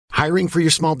Hiring for your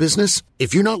small business?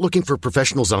 If you're not looking for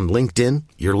professionals on LinkedIn,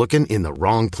 you're looking in the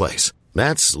wrong place.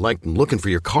 That's like looking for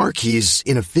your car keys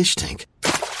in a fish tank.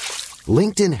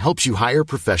 LinkedIn helps you hire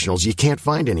professionals you can't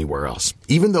find anywhere else,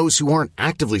 even those who aren't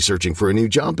actively searching for a new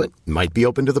job but might be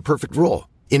open to the perfect role.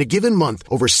 In a given month,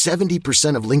 over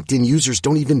 70% of LinkedIn users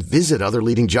don't even visit other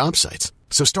leading job sites.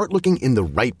 So start looking in the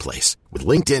right place. With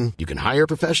LinkedIn, you can hire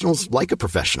professionals like a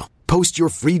professional. Post your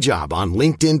free job on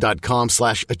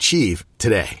linkedin.com/achieve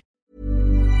today.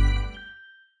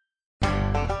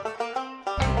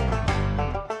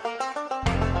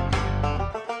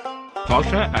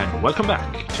 Fáilte, and welcome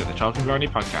back to the Talking Blarney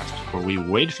podcast, where we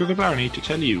wade through the Blarney to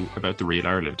tell you about the real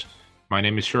Ireland. My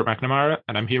name is Stuart McNamara,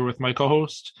 and I'm here with my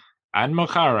co-host and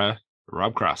Mochara,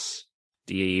 Rob Cross.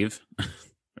 Do you Eve?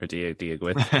 Or do you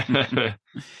Gwyn?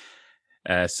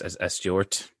 As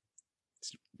Stuart.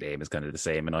 His name is kind of the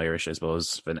same in Irish, I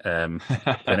suppose,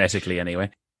 phonetically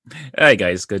anyway. Hi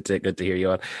guys, good to hear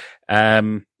you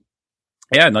all.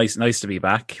 Yeah, nice to be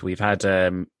back. We've had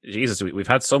we've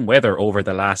had some weather over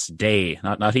the last day,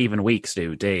 not even weeks,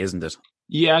 day, isn't it?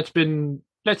 Yeah, it's been,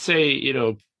 let's say,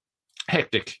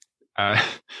 hectic.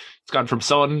 It's gone from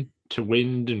sun to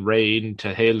wind and rain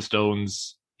to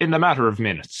hailstones in the matter of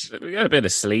minutes. We got a bit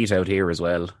of sleet out here as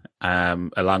well,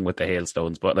 along with the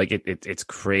hailstones. But like it's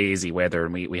crazy weather,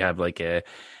 and we have like a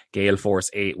gale force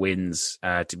 8 winds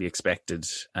to be expected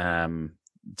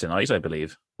tonight, I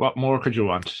believe. What more could you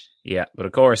want? Yeah, but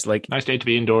of course, like, nice day to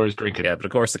be indoors drinking. Yeah, but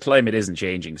of course the climate isn't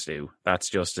changing, Stu. That's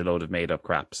just a load of made up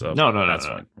crap. So no, that's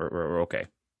no. fine. We're okay.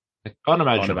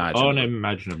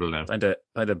 Unimaginable now. Time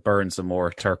to burn some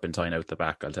more turpentine out the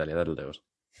back. I'll tell you, that'll do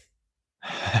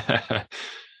it.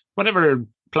 Whatever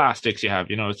plastics you have,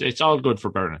 it's all good for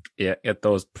burning. Yeah, get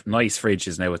those nice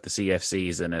fridges now with the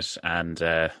CFCs in it, and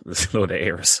there's a load of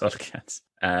aerosol cans.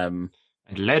 And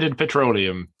leaded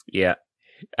petroleum. Yeah.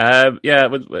 But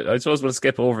I suppose we'll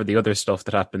skip over the other stuff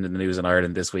that happened in the news in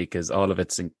Ireland this week, because all of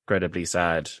it's incredibly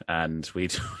sad, and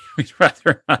we'd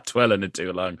rather not dwell on it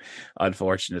too long,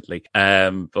 unfortunately.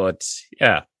 But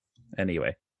yeah,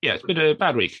 anyway. Yeah, it's been a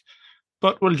bad week.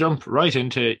 But we'll jump right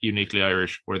into Uniquely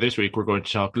Irish, where this week we're going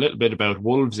to talk a little bit about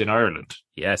wolves in Ireland.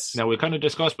 Yes. Now, we kind of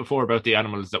discussed before about the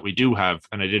animals that we do have,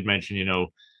 and I did mention,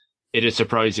 it is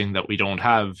surprising that we don't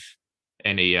have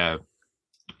any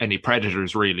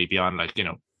predators really beyond, like,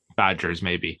 badgers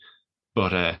maybe.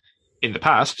 But in the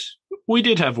past, we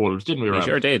did have wolves, didn't we, Rob? We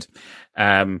sure did.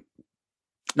 Not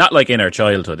like in our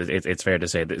childhood, it's fair to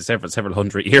say, that several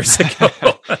hundred years ago.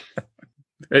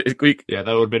 Yeah,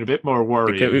 that would have been a bit more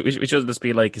worrying. We should just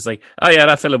be like, it's like, oh yeah,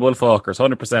 that Philip Wolfwalker's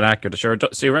 100% accurate. Sure.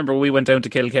 So you remember we went down to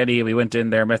Kilkenny and we went in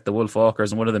there, met the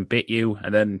Wolfwalkers, and one of them bit you,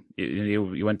 and then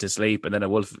you went to sleep, and then a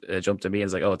wolf jumped at me and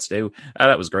was like, oh, it's Stu.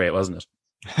 That was great, wasn't it?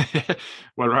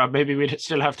 Well, Rob, maybe we'd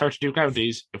still have 32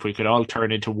 counties if we could all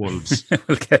turn into wolves.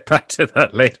 We'll get back to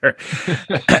that later.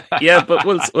 Yeah, but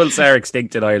wolves are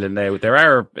extinct in Ireland now. There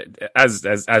are, as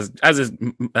is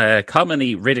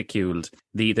commonly ridiculed,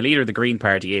 the leader of the Green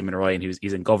Party, Eamon Ryan,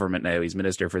 he's in government now. He's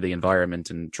Minister for the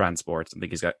Environment and Transport. I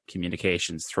think he's got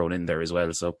communications thrown in there as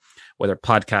well. So whether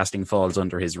podcasting falls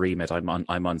under his remit, I'm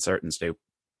uncertain, Stu.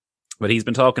 But he's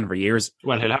been talking for years.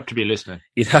 Well, he'll have to be listening.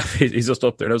 He's just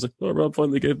up there. And I was like, oh, Rob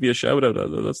finally gave me a shout out.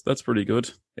 That's pretty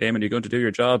good. Eamon, you're going to do your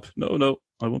job? No,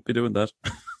 I won't be doing that.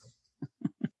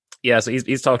 Yeah, so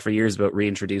he's talked for years about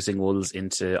reintroducing wolves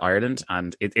into Ireland.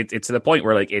 And it's to the point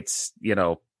where, like, it's,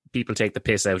 people take the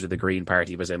piss out of the Green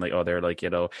Party by saying, like, oh, they're like,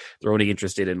 they're only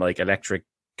interested in, like, electric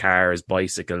cars,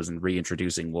 bicycles, and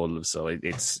reintroducing wolves. So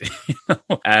it's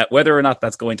whether or not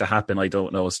that's going to happen, I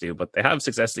don't know, Stu, but they have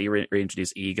successfully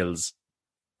reintroduced eagles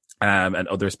and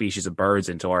other species of birds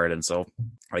into Ireland, so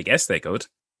I guess they could.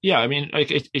 Yeah, I mean, like,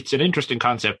 it's an interesting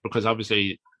concept, because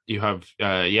obviously you have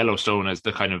Yellowstone as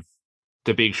the kind of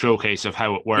the big showcase of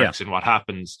how it works and what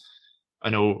happens. I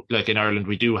know, like, in Ireland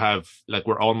we do have, like,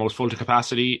 we're almost full to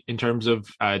capacity in terms of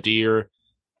deer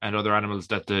and other animals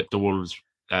that the wolves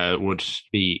would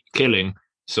be killing.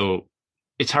 So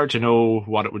it's hard to know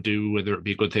what it would do, whether it would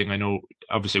be a good thing. I know,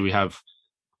 obviously, we have,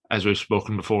 as we've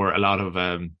spoken before, a lot of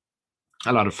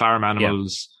farm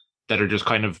animals that are just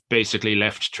kind of basically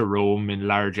left to roam in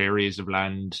large areas of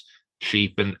land,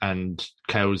 sheep and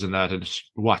cows and that, and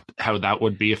how that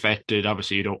would be affected.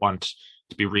 Obviously, you don't want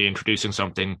to be reintroducing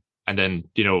something and then,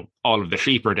 all of the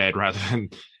sheep are dead rather than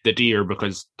the deer,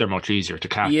 because they're much easier to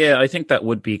catch. Yeah, I think that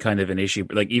would be kind of an issue.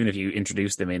 But, like, even if you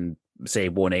introduce them in, say,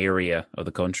 one area of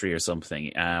the country or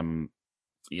something,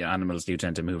 animals do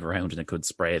tend to move around and it could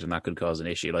spread, and that could cause an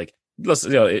issue. Like, Plus,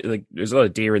 you know, like there's a lot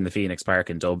of deer in the Phoenix Park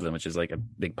in Dublin, which is like a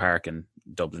big park in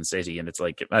Dublin City, and it's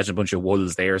like imagine a bunch of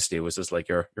wolves there, Stu. It's just like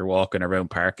you're walking around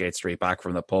Parkgate Street back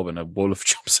from the pub, and a wolf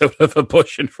jumps out of a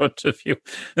bush in front of you.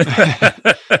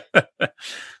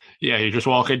 Yeah, you just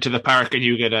walk into the park and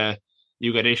you get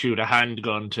issued a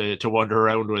handgun to wander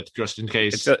around with just in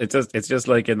case. It's just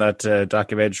like in that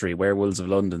documentary, Werewolves of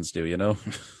London, Stu. You know,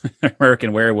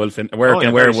 American Werewolf in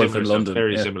London.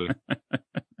 Very similar.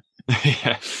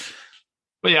 Yeah.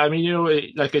 But yeah, I mean, you know,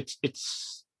 like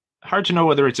it's hard to know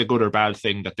whether it's a good or bad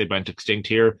thing that they went extinct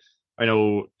here. I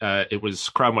know it was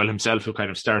Cromwell himself who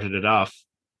kind of started it off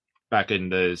back in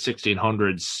the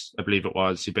 1600s, I believe it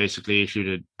was. He basically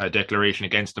issued a declaration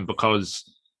against them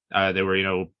because they were, you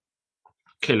know,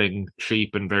 killing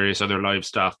sheep and various other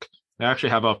livestock. I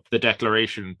actually have up the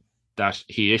declaration that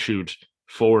he issued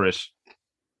for it.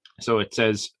 So it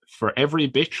says, for every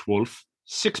bitch wolf,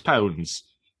 £6.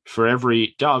 For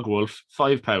every dog wolf,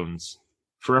 £5.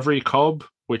 For every cub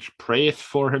which preyeth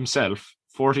for himself,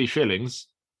 40 shillings.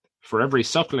 For every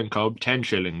suckling cub, 10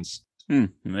 shillings.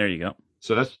 There you go.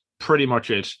 So that's pretty much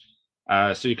it.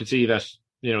 So you can see that,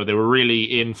 you know, they were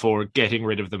really in for getting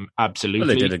rid of them absolutely.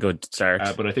 Well, they did a good start.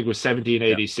 But I think it was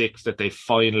 1786 that they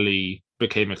finally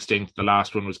became extinct. The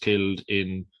last one was killed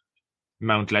in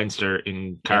Mount Leinster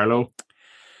in Carlow.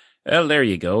 Well, there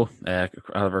you go.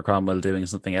 Oliver Cromwell doing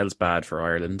something else bad for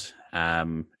Ireland.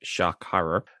 Shock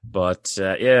horror. But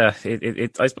yeah,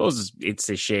 I suppose it's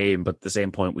a shame, but at the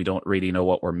same point, we don't really know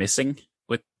what we're missing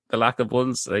with the lack of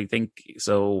wolves. I think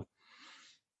so.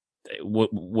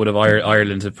 Would have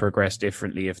Ireland have progressed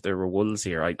differently if there were wolves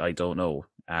here? I don't know.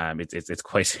 It's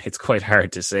quite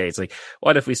hard to say. It's like,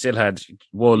 what if we still had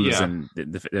wolves and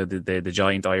the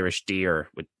giant Irish deer,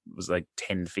 which was like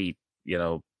 10 feet, you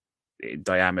know,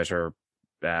 diameter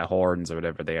horns or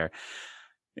whatever they are.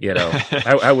 You know,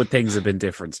 how would things have been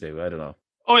different, Stu? I don't know.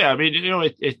 Oh yeah, I mean, you know,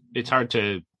 it's hard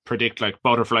to predict like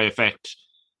butterfly effect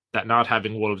that not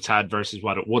having wolves had versus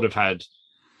what it would have had.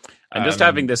 And just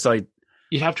having this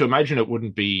you'd have to imagine it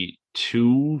wouldn't be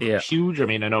too huge. I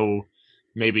mean, I know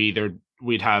maybe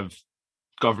we'd have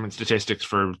government statistics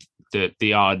for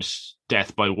the odd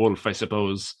death by wolf, I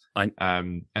suppose. And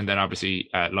then obviously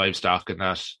livestock and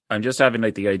that. I'm just having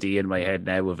like the idea in my head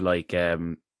now of like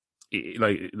the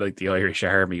Irish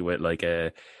Army with like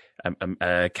a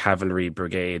cavalry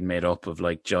brigade made up of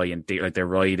like giant deer, like they're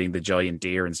riding the giant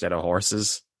deer instead of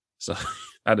horses. So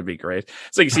that'd be great.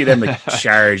 So you see them like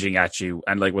charging at you,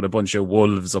 and like with a bunch of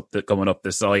wolves coming up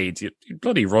the sides, you'd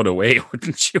bloody run away,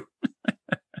 wouldn't you?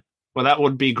 Well, that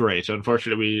would be great.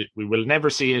 Unfortunately, we will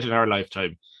never see it in our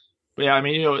lifetime. But yeah, I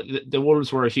mean, you know, the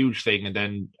wolves were a huge thing, and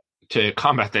then to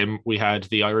combat them, we had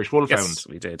the Irish Wolfhound. Yes,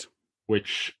 we did.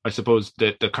 Which I suppose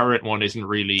the current one isn't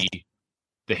really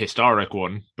the historic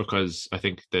one, because I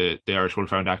think the Irish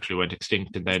Wolfhound actually went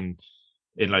extinct, and then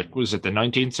in like, was it the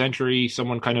 19th century,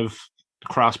 someone kind of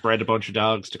crossbred a bunch of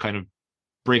dogs to kind of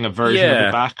bring a version of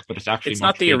it back, but it's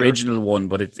not the bigger. Original one,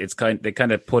 but it's they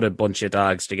kind of put a bunch of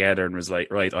dogs together and was like,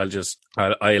 right, I'll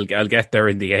get there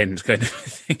in the end, kind of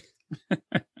thing.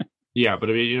 Yeah, but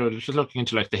I mean, you know, just looking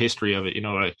into like the history of it, you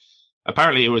know, like,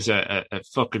 apparently it was a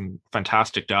fucking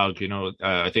fantastic dog. You know,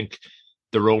 I think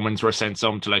the Romans were sent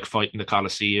some to like fight in the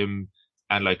Colosseum,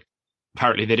 and like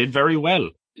apparently they did very well.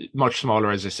 Much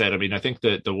smaller, as I said. I mean, I think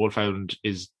the Wolfhound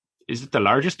is it the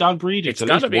largest dog breed? It's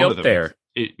got to be up there.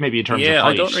 Maybe in terms of height.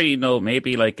 I don't really know.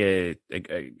 Maybe like a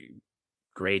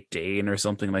Great Dane or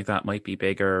something like that might be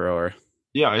bigger. Or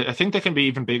yeah, I think they can be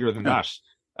even bigger than that.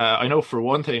 I know for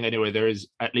one thing, anyway, there is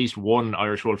at least one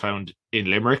Irish Wolfhound in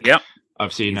Limerick. Yeah,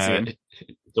 I've seen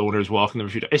the owners walking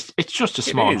them. It's just a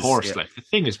small horse. Yeah. Like the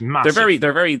thing is massive.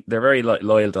 They're very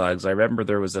loyal dogs. I remember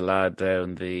there was a lad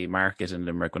down the market in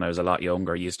Limerick when I was a lot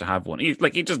younger. He used to have one. He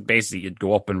just basically, you'd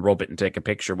go up and rub it and take a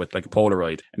picture with like a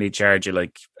Polaroid, and he'd charge you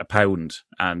like £1.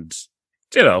 And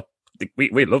you know,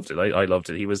 we loved it. I loved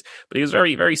it. He was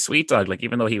very, very sweet dog. Like,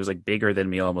 even though he was like bigger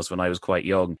than me almost when I was quite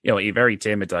young, you know, he very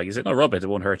timid dog. He said, "No, rub it. It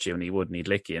won't hurt you." And he wouldn't. He'd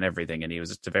lick you and everything. And he was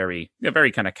just a very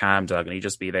kind of calm dog. And he'd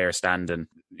just be there standing,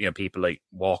 you know, people like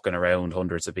walking around,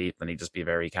 hundreds of people, and he'd just be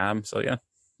very calm. So yeah,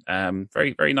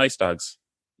 very, very nice dogs.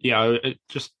 Yeah,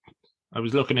 I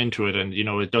was looking into it, and you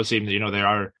know, it does seem that, you know, they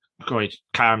are quite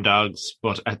calm dogs,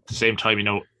 but at the same time, you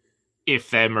know,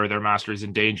 if them or their master is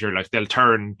in danger, like they'll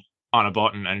turn on a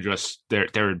button and just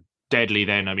they're deadly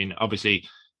then. I mean, obviously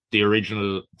the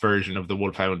original version of the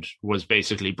Wolfhound was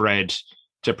basically bred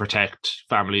to protect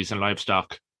families and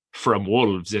livestock from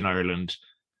wolves in Ireland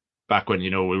back when, you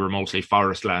know, we were mostly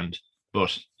forest land.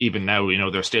 But even now, you know,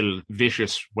 they're still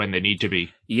vicious when they need to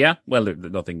be. Yeah, well, there's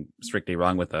nothing strictly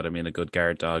wrong with that. I mean, a good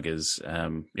guard dog is,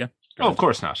 Oh, of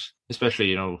course not. Especially,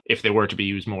 you know, if they were to be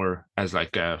used more as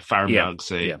like farm dogs,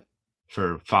 say,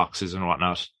 for foxes and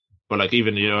whatnot. But like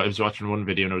even, you know, I was watching one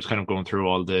video and I was kind of going through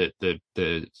all the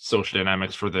social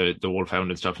dynamics for the wolfhound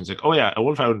and stuff. And it's like, oh yeah, a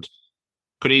wolfhound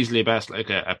could easily best like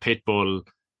a pit bull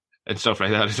and stuff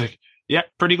like that. It's like, yeah,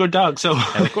 pretty good dog. So,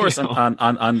 and of course,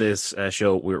 on this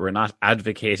show, we're not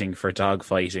advocating for dog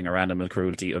fighting or animal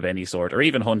cruelty of any sort, or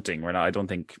even hunting. We're not. I don't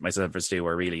think myself or Stu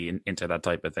are really into that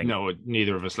type of thing. No,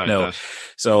 neither of us like that.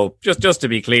 So just to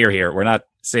be clear here, we're not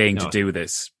saying to do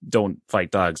this. Don't fight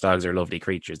dogs. Dogs are lovely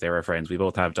creatures. They're our friends. We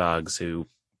both have dogs who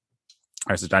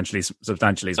are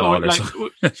substantially smaller.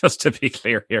 So just to be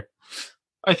clear here.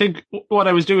 I think what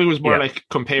I was doing was more like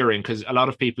comparing, because a lot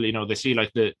of people, you know, they see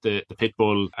like the pit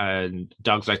bull and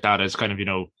dogs like that as kind of, you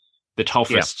know, the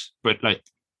toughest, but like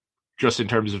just in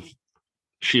terms of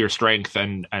sheer strength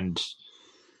and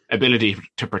ability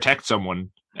to protect someone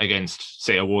against,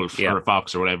 say, a wolf or a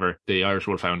fox or whatever, the Irish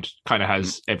Wolfhound kind of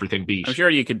has everything beat. I'm sure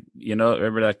you could, you know,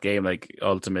 remember that game like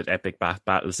Ultimate Epic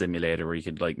Battle Simulator where you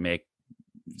could like make.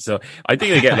 So I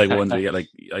think they get like one. They get like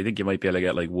I think you might be able to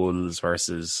get like wolves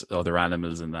versus other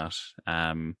animals in that.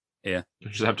 You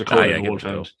just have to call it a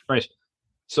wolfhound, right?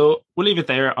 So we'll leave it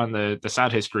there on the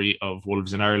sad history of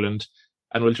wolves in Ireland,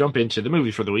 and we'll jump into the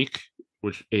movie for the week,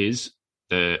 which is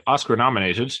the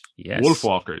Oscar-nominated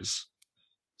Wolfwalkers.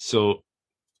 So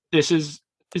is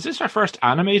this our first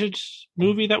animated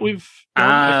movie that we've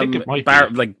done? I think it might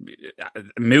be. Like,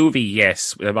 movie,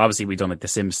 yes. Obviously, we've done like The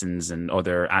Simpsons and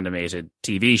other animated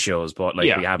TV shows, but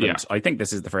like we haven't. Yeah. I think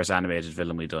this is the first animated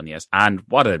film we've done, yes. And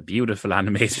what a beautiful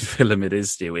animated film it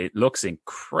is, Stu. It looks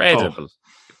incredible.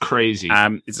 Crazy.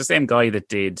 It's the same guy that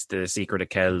did The Secret of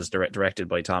Kells, directed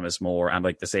by Thomas More, and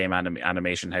like the same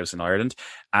animation house in Ireland.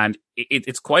 And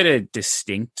it's quite a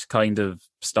distinct kind of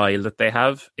style that they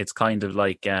have. It's kind of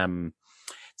like...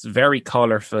 it's very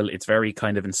colourful. It's very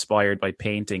kind of inspired by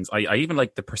paintings. I even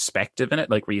like the perspective in it,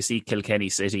 like where you see Kilkenny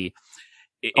City.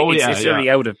 It's really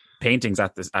out of paintings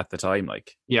at the time.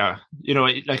 Like, yeah, you know,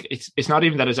 like it's not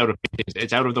even that it's out of paintings.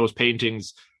 It's out of those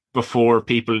paintings before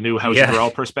people knew how to draw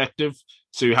perspective.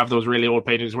 So you have those really old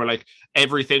paintings where like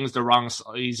everything's the wrong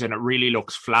size and it really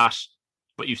looks flat,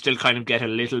 but you still kind of get a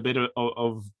little bit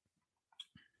of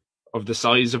the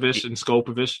size of it and scope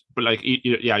of it. But like,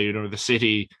 you know, the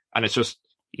city, and it's just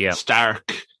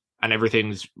stark and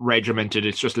everything's regimented.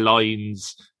 It's just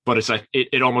lines, but it's like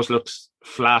it almost looks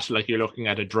flat, like you're looking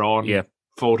at a drawn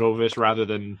photo of it rather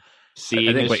than seeing it.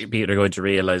 I think what people are going to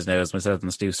realise now is myself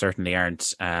and Stu certainly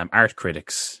aren't art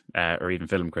critics or even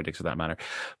film critics for that matter.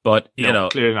 But you know,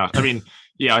 clearly not. I mean,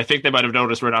 yeah, I think they might have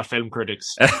noticed we're not film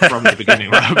critics from the beginning,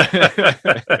 Rob.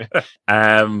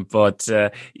 But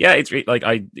it's like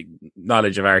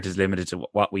knowledge of art is limited to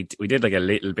what we did like a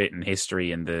little bit in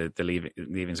history in the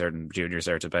Leaving Cert Junior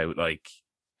Cert about like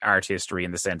art history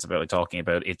in the sense about like talking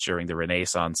about it during the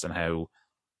Renaissance and how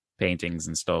paintings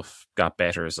and stuff got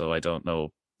better. So I don't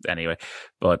know. Anyway,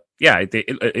 but yeah,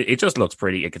 it just looks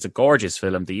pretty. It's a gorgeous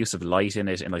film. The use of light in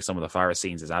it and like some of the forest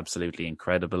scenes is absolutely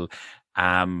incredible.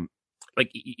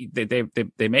 Like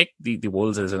they make the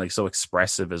wolves as like so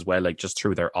expressive as well, like just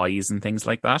through their eyes and things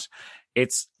like that.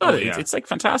 It's like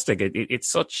fantastic. It's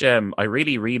such I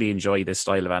really enjoy this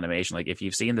style of animation. Like if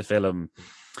you've seen the film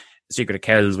Secret of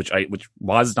Kells, which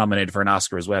was nominated for an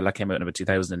Oscar as well, that came out in about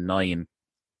 2009.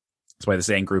 It's by the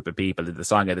same group of people. The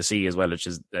Song of the Sea as well, which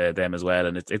is them as well,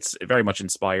 and it's very much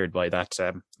inspired by that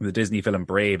the Disney film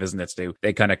Brave, isn't it, Stu?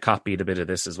 They kind of copied a bit of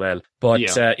this as well. But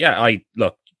I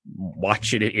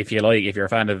watch it if you like. If you're a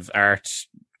fan of art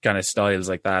kind of styles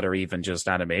like that, or even just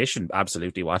animation,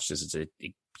 absolutely watch this. It's a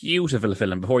beautiful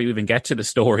film. Before you even get to the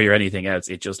story or anything else,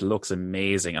 it just looks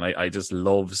amazing, and I just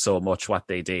love so much what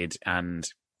they did. And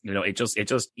you know, it just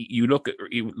you look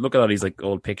at all these like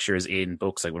old pictures in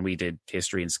books, like when we did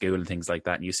history in school and things like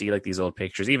that, and you see like these old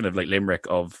pictures, even of like Limerick,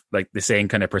 of like the same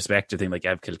kind of perspective thing, like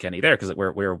Ev Kilkenny there, because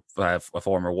we're a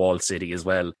former walled city as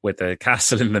well with a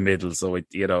castle in the middle. So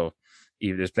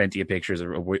there's plenty of pictures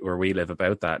where we live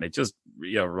about that, and it just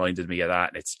reminded me of that.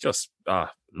 And it's just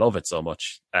love it so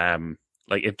much.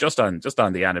 Like it just on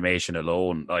the animation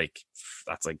alone, like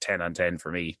that's like 10 on 10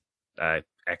 for me.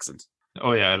 Excellent.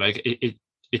 Oh yeah, like it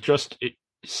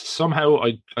somehow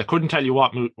I couldn't tell you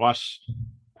what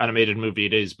animated movie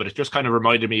it is, but it just kind of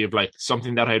reminded me of like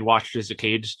something that I had watched as a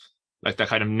kid, like that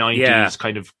kind of 90s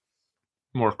kind of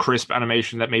more crisp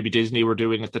animation that maybe Disney were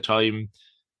doing at the time.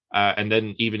 And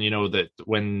then even, that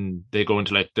when they go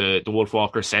into like the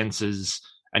Wolfwalker senses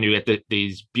and you get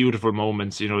these beautiful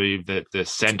moments, the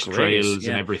scent trails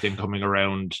and everything coming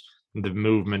around, the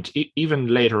movement. Even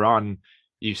later on,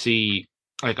 you see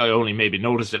like I only maybe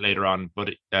noticed it later on, but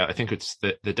I think it's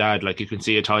the dad. Like you can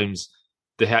see at times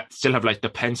they still have like the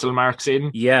pencil marks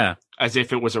in, Yeah, as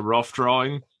if it was a rough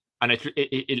drawing, and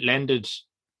it lended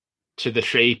to the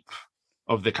shape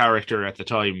of the character at the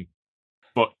time,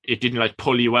 but it didn't like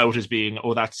pull you out as being,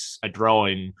 oh, that's a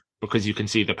drawing, because you can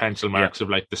see the pencil marks of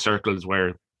like the circles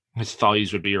where his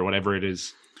thighs would be or whatever it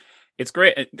is. it's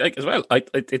great. Like as well,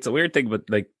 it's a weird thing, but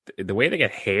like the way they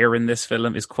get hair in this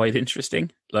film is quite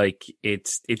interesting. Like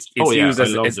it's used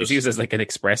as like an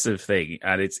expressive thing,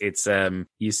 and it's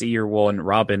you see your one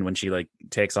Robin when she like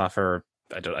takes off her,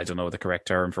 I don't know the correct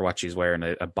term for what she's wearing,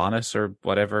 a bonnet or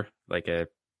whatever, like a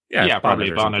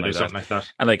probably bonnet or something like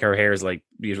that. And like her hair is like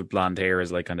beautiful blonde hair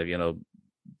is like kind of you know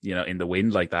in the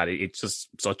wind like that. It's just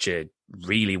such a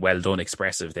really well done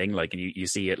expressive thing. Like, and you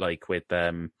see it like with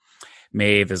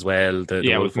Maeve as well, the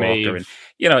Wolf Walker, and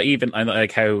even I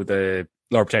like how the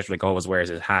Lord Protector like always wears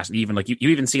his hat, and even like you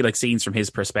even see like scenes from his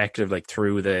perspective, like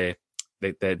through the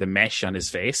mesh on his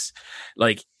face.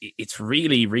 Like it's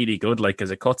really really good, like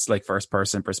because it cuts like first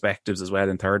person perspectives as well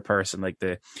and third person. Like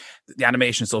the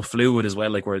animation is so fluid as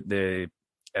well, like where the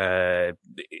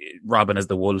Robin as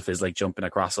the wolf is like jumping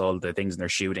across all the things and they're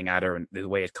shooting at her, and the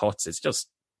way it cuts, it's just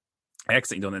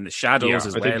excellent done in the shadows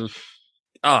as well.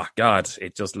 Oh God,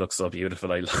 it just looks so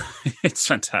beautiful. It's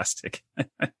fantastic.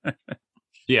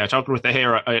 Yeah, talking with the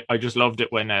hair, I just loved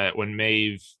it when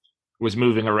Maeve was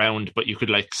moving around, but you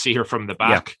could like see her from the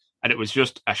back, and it was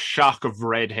just a shock of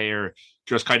red hair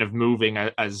just kind of moving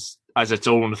as its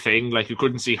own thing. Like you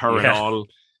couldn't see her at all.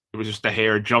 It was just the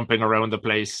hair jumping around the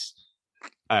place.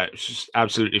 It's just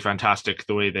absolutely fantastic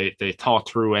the way they thought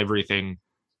through everything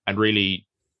and really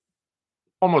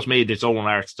almost made its own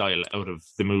art style out of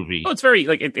the movie. Oh, it's very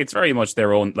like it's very much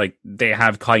their own. Like they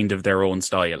have kind of their own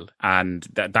style, and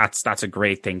that's a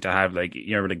great thing to have. Like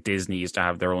like Disney used to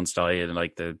have their own style in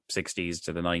like the 60s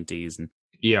to the 90s, and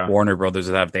Warner Brothers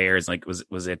would have theirs. Like was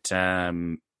it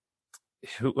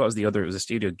what was the other? It was a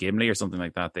Studio Ghibli or something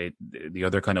like that. The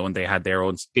other kind of one, they had their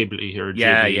own Ghibli or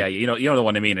yeah, Ghibli. yeah. You know the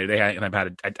one I mean. They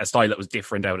had a style that was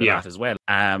different out of that as well.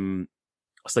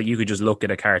 It's like you could just look at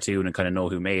a cartoon and kind of know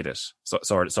who made it,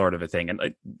 sort of a thing.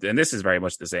 And this is very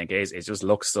much the same case. It just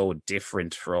looks so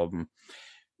different from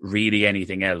really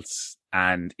anything else,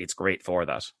 and it's great for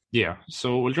that. Yeah.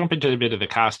 So we'll jump into a bit of the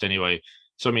cast anyway.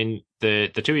 So I mean, the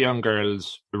two young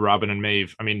girls, Robin and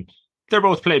Maeve. I mean, they're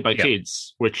both played by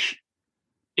kids, which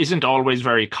isn't always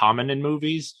very common in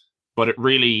movies, but it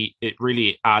really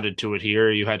added to it here.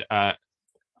 You had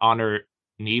Honor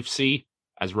Kneafsey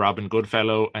as Robin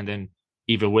Goodfellow, and then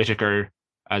Eva Whittaker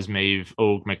as Maeve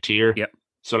Og McTeer. Yep.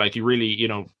 So like you really,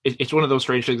 it's one of those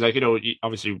strange things. Like,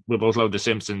 obviously we both love The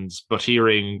Simpsons, but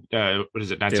hearing what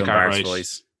is it, Nancy Cartwright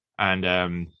voice,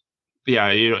 and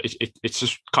it's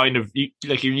just kind of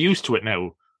like you're used to it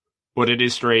now, but it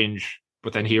is strange.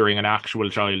 But then hearing an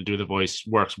actual child do the voice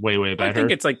works way better. I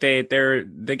think it's like they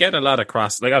get a lot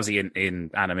across. Like obviously in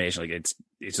animation, like it's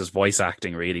just voice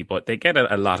acting really, but they get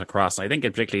a lot across. And I think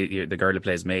particularly the girl who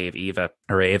plays Maeve, Eva,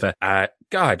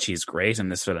 God, she's great in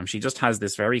this film. She just has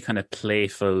this very kind of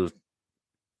playful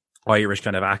Irish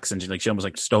kind of accent. Like she almost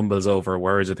like stumbles over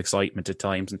words with excitement at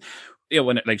times, and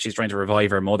when like she's trying to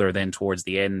revive her mother, then towards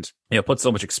the end, puts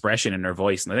so much expression in her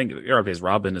voice. And I think Europe is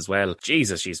Robin as well.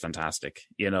 Jesus, she's fantastic.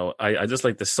 I just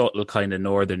like the subtle kind of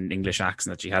Northern English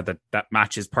accent that she had that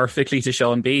matches perfectly to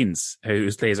Sean Bean's,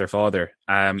 who plays her father.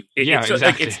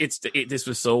 Exactly. This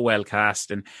was so well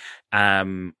cast, and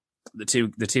the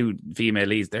two female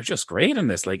leads, they're just great in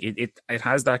this. Like it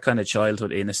has that kind of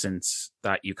childhood innocence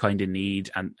that you kind of need,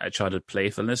 and a childhood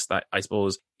playfulness that I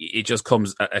suppose it just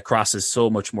comes across as so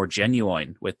much more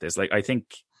genuine with this. Like I think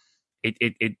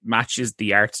it matches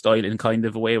the art style in kind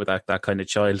of a way with that kind of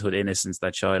childhood innocence,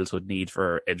 that childhood need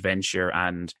for adventure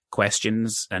and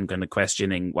questions and kind of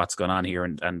questioning what's going on here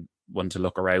and one to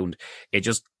look around. It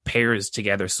just pairs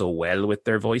together so well with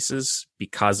their voices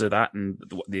because of that and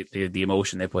the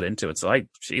emotion they put into it. So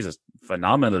Jesus,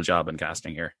 phenomenal job in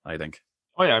casting here, I think.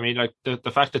 Oh yeah, I mean, like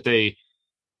the fact that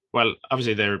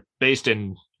obviously they're based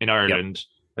in Ireland. Yep.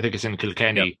 I think it's in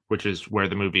Kilkenny, which is where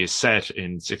the movie is set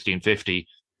in 1650.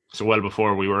 So well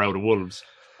before we were out of Wolves.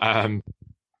 But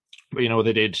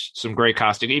they did some great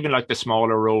casting, even like the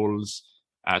smaller roles.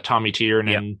 Tommy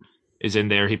Tiernan is in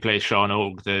there. He plays Sean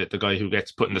Og, the guy who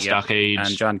gets put in the stockade.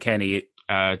 And John Kenny.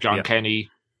 Kenny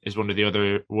is one of the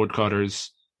other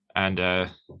woodcutters, and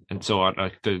so on.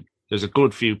 Like there's a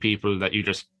good few people that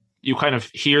you kind of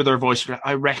hear their voice.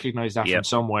 I recognize that from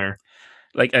somewhere.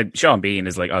 Like Sean Bean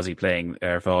is like Ozzy playing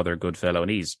our father Goodfellow, and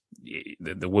he's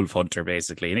the wolf hunter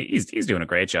basically, and he's doing a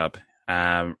great job.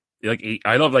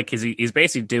 I love like he's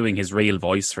basically doing his real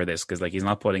voice for this, because like he's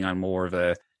not putting on more of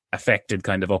a affected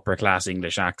kind of upper class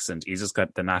English accent. He's just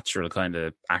got the natural kind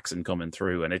of accent coming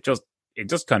through, and it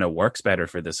just kind of works better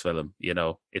for this film. You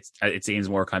know, it seems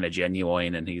more kind of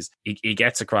genuine, and he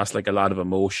gets across like a lot of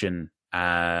emotion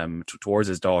towards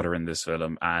his daughter in this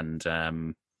film,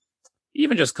 and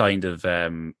even just kind of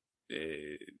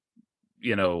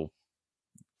you know,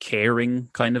 caring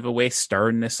kind of a way,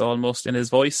 sternness almost in his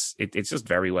voice. It's just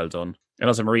very well done. And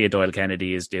also Maria Doyle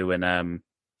Kennedy is doing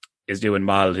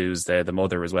Moll, who's the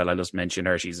mother as well. I just mentioned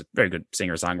her. She's a very good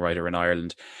singer-songwriter in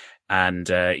Ireland. And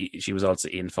she was also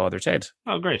in Father Ted.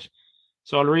 Oh, great.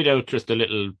 So I'll read out just a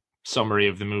little summary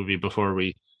of the movie before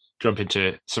we jump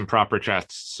into some proper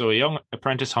chats. So a young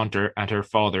apprentice hunter and her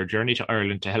father journey to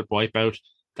Ireland to help wipe out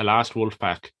the last wolf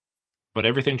pack. But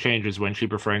everything changes when she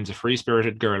befriends a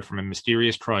free-spirited girl from a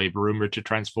mysterious tribe rumored to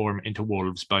transform into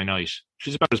wolves by night.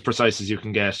 She's about as precise as you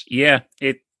can get. Yeah,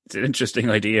 it's an interesting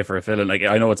idea for a film. Like,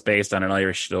 I know it's based on an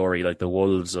Irish story, like the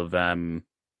wolves of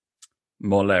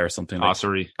Mulla or something like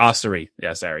Ossory. Ossory.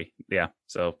 Yeah, sorry. Yeah.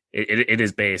 So it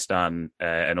is based on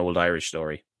an old Irish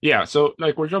story. Yeah, so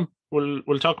like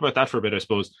we'll talk about that for a bit, I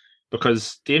suppose,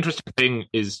 because the interesting thing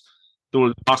is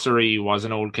though Ossory was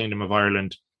an old kingdom of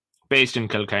Ireland based in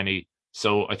Kilkenny.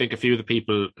 So I think a few of the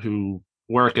people who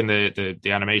work in the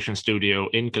animation studio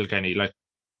in Kilkenny, like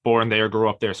born there, grew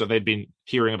up there, so they'd been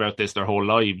hearing about this their whole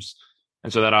lives.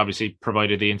 And so that obviously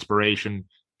provided the inspiration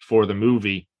for the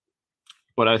movie.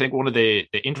 But I think one of the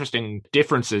interesting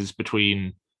differences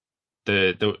between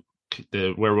the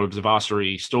Werewolves of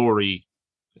Ossory story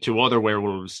to other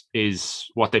werewolves is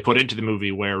what they put into the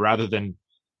movie, where rather than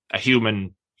a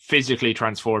human physically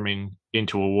transforming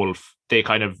into a wolf, they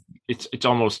kind of it's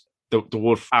almost the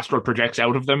wolf astral projects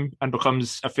out of them and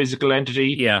becomes a physical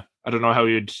entity. Yeah. I don't know how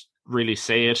you'd really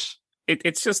say it.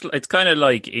 It's kind of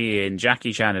like in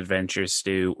Jackie Chan Adventures,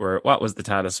 Stu, or what was the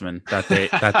talisman that they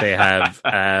have?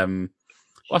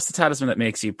 What's the talisman that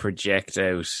makes you project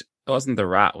out? It wasn't the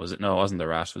rat, was it? No, it wasn't the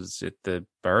rat. Was it the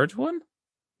bird one?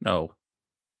 No.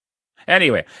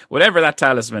 Anyway, whatever that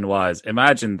talisman was,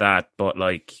 imagine that, but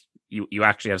like you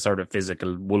actually have sort of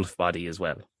physical wolf body as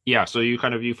well. Yeah, so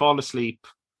you fall asleep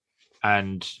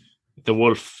and the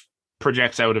wolf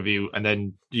projects out of you, and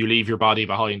then you leave your body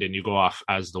behind and you go off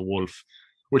as the wolf,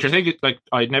 which I think like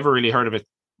I'd never really heard of it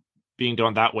being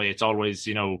done that way. It's always,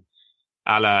 you know,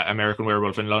 a la American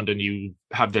Werewolf in London, you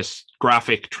have this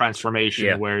graphic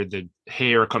transformation where the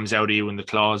hair comes out of you and the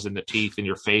claws and the teeth and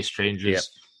your face changes. Yeah.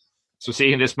 So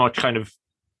seeing this much kind of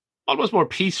almost more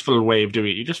peaceful way of doing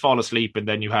it, you just fall asleep and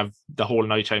then you have the whole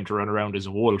nighttime to run around as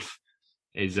a wolf,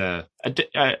 is a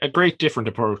great different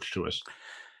approach to it.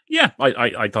 Yeah,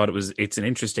 I thought it's an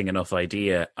interesting enough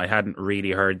idea. I hadn't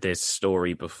really heard this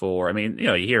story before. I mean, you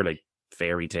know, you hear like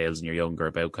fairy tales when you're younger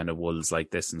about kind of wolves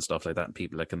like this and stuff like that, and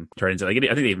people that can turn into, like, I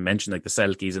think they even mentioned like the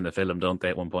Selkies in the film, don't they,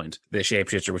 at one point? The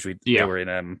shapeshifter, which they were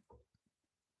in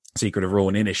Secret of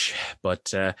Roan Inish.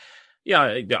 But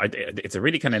it's a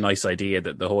really kind of nice idea,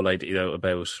 that the whole idea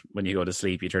about when you go to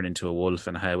sleep you turn into a wolf,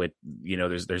 and how it, you know,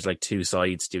 there's like two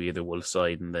sides to you, the wolf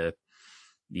side and the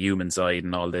human side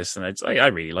and all this, and I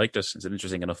really liked it. It's an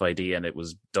interesting enough idea, and it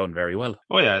was done very well.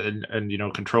 Oh yeah, and you know,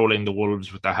 controlling the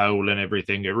wolves with the howl and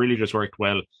everything, it really just worked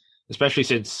well, especially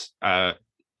since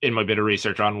in my bit of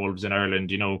research on wolves in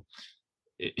Ireland, you know,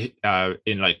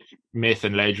 in like myth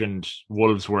and legend,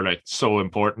 wolves were like so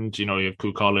important. You know, you have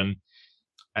Cuchulainn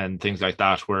and things like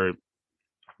that, where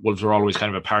wolves were always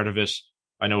kind of a part of it.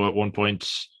 I know at one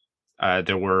point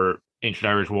there were ancient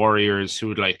Irish warriors who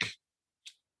would like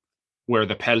wear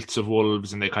the pelts of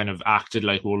wolves, and they kind of acted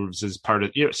like wolves as part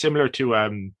of, you know, similar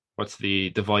to what's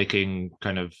the Viking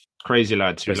kind of crazy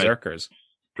lads who berserkers, like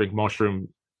drink mushroom.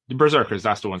 The berserkers,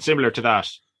 that's the one. Similar to that,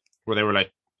 where they were like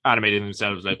animating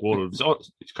themselves like wolves.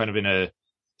 It's kind of in a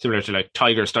similar to like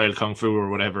tiger style kung fu or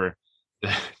whatever.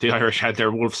 The Irish had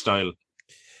their wolf style.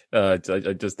 I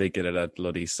just thinking of that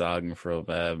bloody song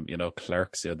from you know,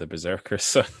 Clerks, you know, the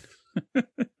berserkers.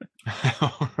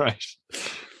 All right.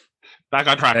 Back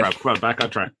on track, Rob. Come on, back on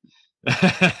track.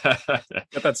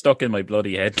 Got that stuck in my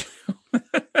bloody head.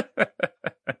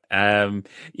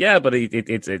 Yeah, but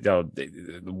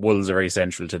the wolves are very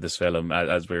central to this film,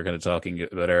 as we were kind of talking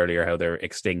about earlier, how they're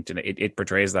extinct, and it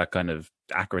portrays that kind of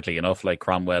accurately enough, like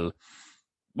Cromwell.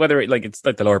 Whether it's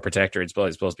like the Lord Protector, it's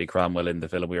supposed to be Cromwell in the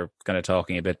film. We were kind of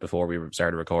talking a bit before we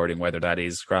started recording whether that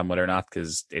is Cromwell or not,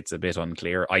 because it's a bit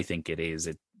unclear. I think it is.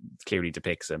 clearly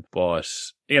depicts him. But,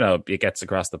 it gets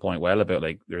across the point well about,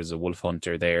 like, there's a wolf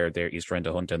hunter there. He's trying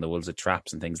to hunt down the wolves with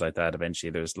traps and things like that. Eventually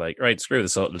there's like, right, screw the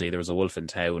subtlety. There was a wolf in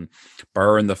town.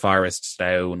 Burn the forests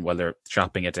down while they're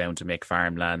chopping it down to make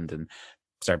farmland and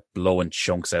start blowing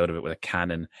chunks out of it with a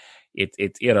cannon.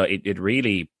 It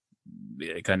really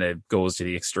kind of goes to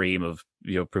the extreme of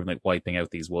proving like wiping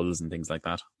out these wolves and things like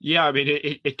that. Yeah, I mean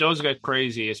it does get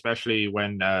crazy, especially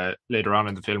when later on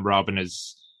in the film Robin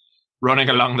is running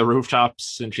along the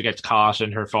rooftops and she gets caught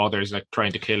and her father's like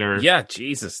trying to kill her. Yeah,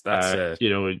 Jesus, that's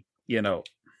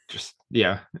just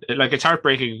like it's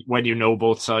heartbreaking when you know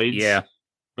both sides. Yeah,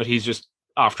 but he's just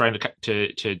off trying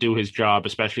to do his job,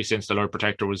 especially since the Lord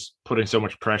Protector was putting so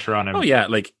much pressure on him. Oh yeah,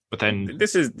 like, but then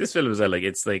this film is like,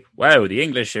 it's like, wow, the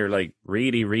English are like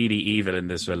really, really evil in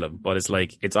this film, but it's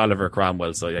like, it's Oliver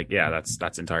Cromwell, so like, yeah,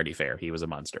 that's entirely fair. He was a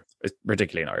monster,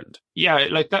 particularly in Ireland. Yeah,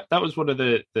 like that was one of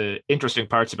the interesting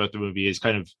parts about the movie, is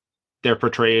kind of their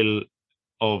portrayal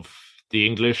of the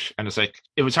English, and it's like,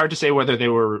 it was hard to say whether they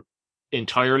were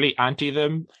entirely anti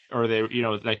them or they,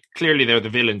 like, clearly they're the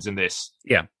villains in this.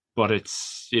 Yeah. But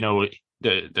it's,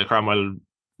 the Cromwell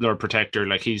Lord Protector,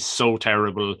 like, he's so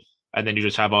terrible. And then you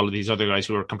just have all of these other guys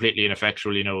who are completely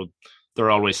ineffectual. They're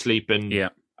always sleeping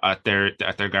at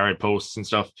their guard posts and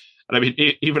stuff. And I mean,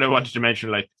 even I wanted to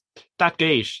mention, like, that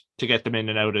gate to get them in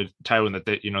and out of town, that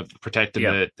they, protecting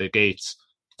the gates,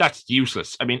 that's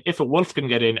useless. I mean, if a wolf can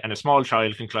get in and a small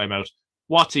child can climb out,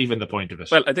 what's even the point of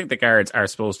it? Well, I think the guards are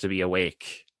supposed to be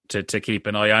awake to keep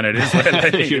an eye on it as well.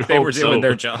 I think if they were doing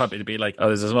their job, it'd be like, oh,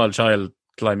 there's a small child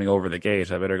climbing over the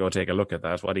gate. I better go take a look at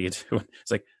that. What are you doing?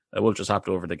 It's like, a wolf just hopped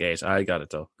over the gate. I got it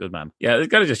though. Good man. Yeah, it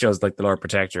kind of just shows like the Lord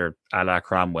Protector a la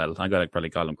Cromwell. I'm going to probably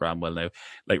call him Cromwell now.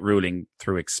 Like, ruling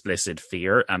through explicit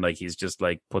fear. And like, he's just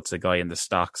like puts a guy in the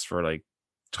stocks for like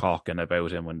talking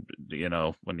about him when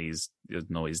he's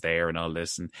there and all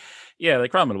this. And yeah,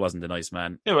 like, Cromwell wasn't a nice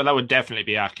man. Yeah, well, that would definitely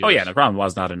be accurate. Oh yeah, no, Cromwell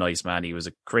was not a nice man. He was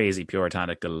a crazy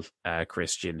puritanical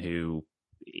Christian who,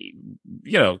 in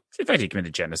fact, he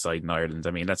committed genocide in Ireland.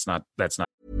 I mean, let's not.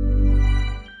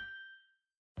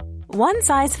 One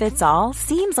size fits all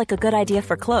seems like a good idea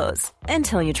for clothes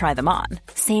until you try them on.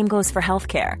 Same goes for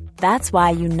healthcare. That's why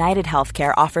United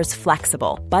Healthcare offers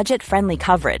flexible, budget-friendly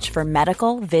coverage for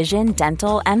medical, vision,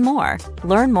 dental, and more.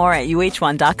 Learn more at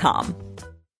uh1.com.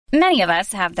 Many of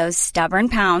us have those stubborn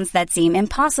pounds that seem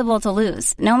impossible to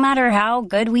lose, no matter how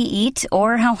good we eat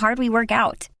or how hard we work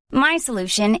out. My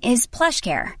solution is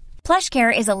PlushCare.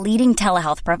 PlushCare is a leading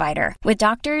telehealth provider with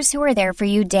doctors who are there for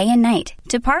you day and night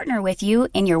to partner with you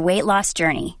in your weight loss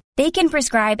journey. They can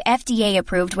prescribe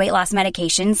FDA-approved weight loss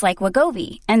medications like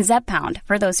Wegovy and Zepbound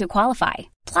for those who qualify.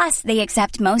 Plus, they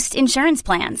accept most insurance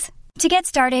plans. To get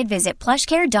started, visit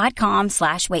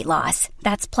plushcare.com/weightloss.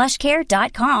 That's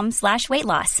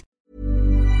plushcare.com/weightloss.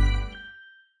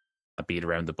 A beat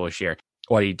around the bush here.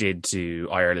 What he did to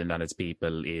Ireland and its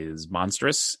people is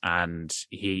monstrous, and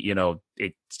he,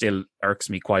 it still irks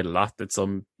me quite a lot that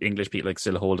some English people like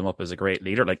still hold him up as a great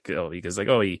leader, because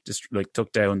he just like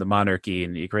took down the monarchy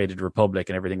and he created a republic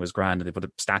and everything was grand, and they put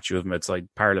a statue of him outside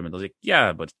Parliament. I was like,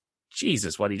 yeah, but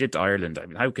Jesus, what he did to Ireland! I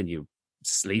mean, how can you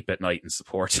sleep at night and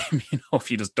support him? If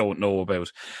you just don't know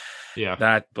about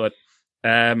that. But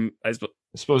I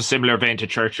suppose similar vein to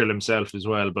Churchill himself as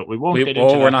well, but we won't get into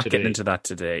that. We're not getting into that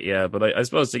today. Yeah, but I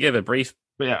suppose to give a brief.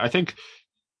 But yeah, I think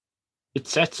it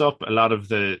sets up a lot of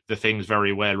the things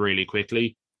very well, really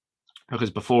quickly, because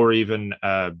before even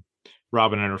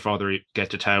Robin and her father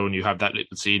get to town, you have that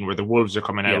little scene where the wolves are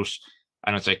coming out,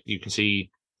 and it's like you can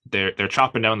see they're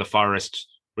chopping down the forest,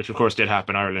 which of course did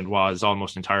happen. Ireland was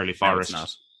almost entirely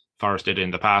forested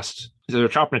in the past, so they're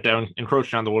chopping it down,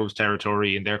 encroaching on the wolves'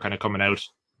 territory, and they're kind of coming out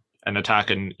and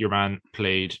attacking your man,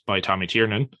 played by Tommy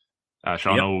Tiernan,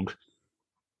 Sean Ogue.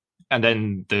 And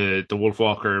then the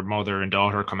Wolfwalker mother and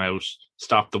daughter come out,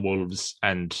 stop the wolves,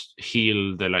 and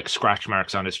heal the like scratch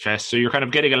marks on his chest. So you're kind of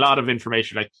getting a lot of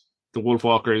information, like the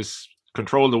Wolfwalkers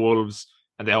control the wolves,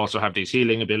 and they also have these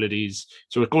healing abilities.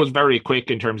 So it goes very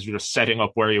quick in terms of just setting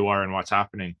up where you are and what's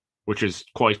happening, which is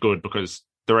quite good because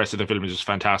the rest of the film is just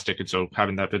fantastic. And so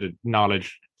having that bit of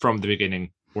knowledge from the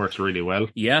beginning works really well.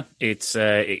 Yeah, it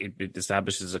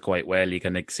establishes it quite well. You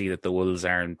can see that the wolves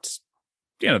aren't,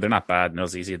 they're not bad. No,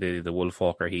 it's easy. The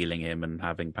Wolfwalker healing him and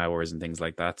having powers and things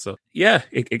like that. So yeah,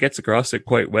 it gets across it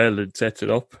quite well and sets it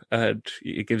up, and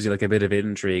it gives you like a bit of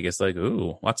intrigue. It's like,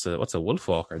 ooh, what's a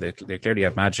Wolfwalker? They clearly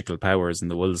have magical powers,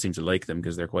 and the wolves seem to like them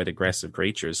because they're quite aggressive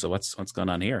creatures. So what's going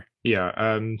on here?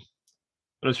 Yeah.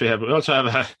 What else we have? We also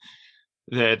have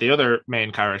the other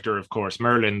main character, of course,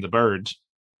 Merlin the bird.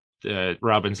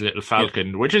 Robin's little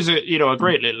falcon, which is a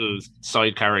great little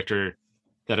side character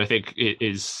that I think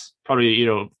is probably,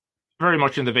 very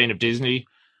much in the vein of Disney.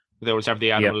 They always have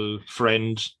the animal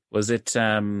friend. Was it,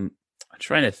 I'm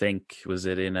trying to think, was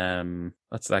it in,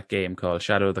 what's that game called?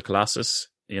 Shadow of the Colossus?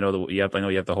 I know you have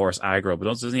the horse Agro, but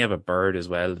doesn't he have a bird as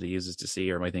well that he uses to see,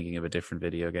 or am I thinking of a different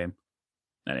video game?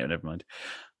 Anyway, never mind.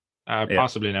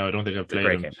 Possibly no, I don't think I've played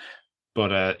him. Game.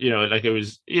 But, it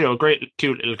was, a great,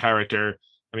 cute little character.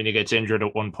 I mean, he gets injured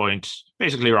at one point,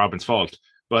 basically Robin's fault.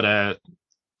 But,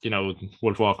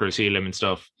 Wolfwalkers heal him and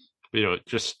stuff.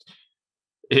 Just,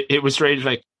 it was strange,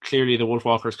 like, clearly the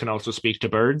Wolfwalkers can also speak to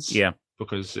birds. Yeah.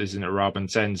 Because, isn't it, Robin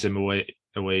sends him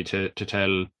away to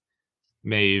tell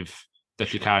Maeve that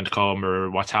she can't come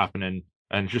or what's happening.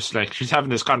 And just, like, she's having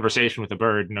this conversation with a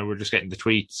bird, and we're just getting the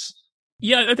tweets.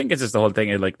 Yeah, I think it's just the whole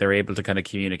thing of, like, they're able to kind of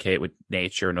communicate with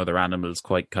nature and other animals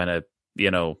quite kind of,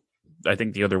 I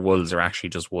think the other wolves are actually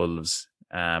just wolves.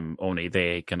 Only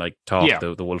they can, like, talk. Yeah.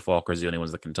 The Wolfwalkers are the only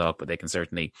ones that can talk, but they can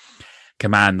certainly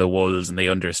command the wolves and they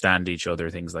understand each other,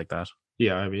 things like that.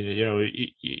 Yeah, I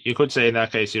mean, you could say in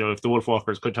that case, if the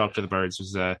Wolfwalkers could talk to the birds,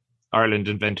 was Ireland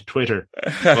invented Twitter.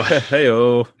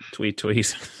 Hey-oh, tweet. Well,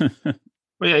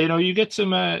 yeah, you get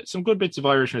some good bits of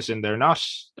Irishness in there. Not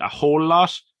a whole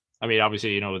lot. I mean,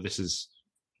 obviously, this is,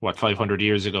 500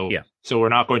 years ago. Yeah. So we're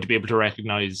not going to be able to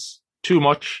recognize too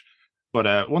much.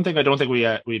 But one thing I don't think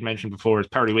we'd mentioned before is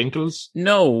Periwinkles.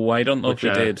 No, I don't know if we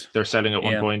did. They're selling at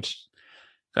one point.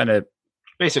 Kind of...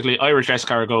 Basically, Irish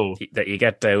escargot. That you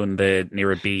get down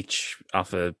near a beach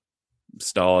off a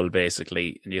stall,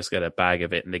 basically, and you just get a bag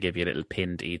of it and they give you a little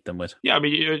pin to eat them with. Yeah, I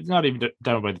mean, it's not even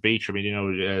down by the beach. I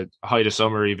mean, height of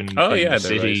summer, even in the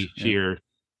city here,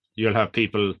 you'll have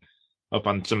people up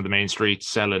on some of the main streets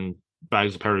selling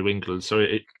bags of periwinkles. So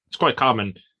it's quite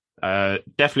common.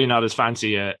 Definitely not as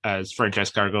fancy as French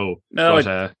escargot. No,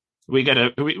 but we get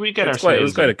our sales. It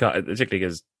was quite particularly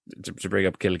because to bring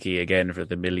up Kilkee again for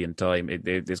the millionth time,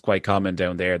 it's quite common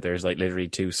down there. There's like literally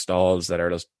two stalls that are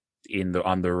just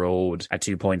on the road at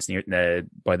 2 points near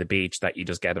by the beach that you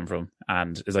just get them from,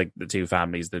 and it's like the two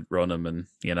families that run them, and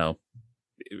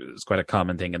it's quite a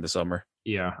common thing in the summer.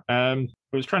 Yeah, I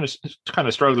was trying to kind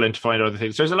of struggling to find other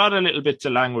things. There's a lot of little bits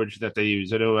of language that they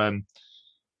use. I know.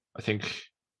 I think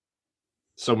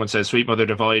someone says "Sweet Mother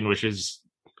Divine," which is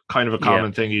kind of a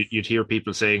common thing you'd hear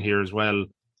people saying here as well.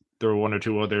 There were one or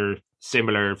two other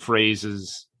similar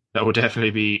phrases that would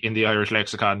definitely be in the Irish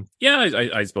lexicon. Yeah,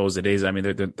 I suppose it is. I mean,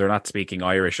 they're not speaking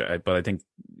Irish, but I think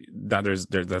that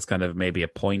that's kind of maybe a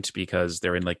point because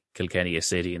they're in like Kilkenny, a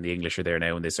city, and the English are there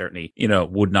now, and they certainly,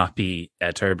 would not be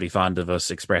terribly fond of us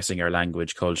expressing our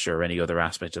language, culture, or any other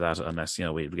aspect of that unless,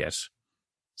 we'd get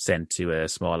sent to a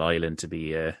small island to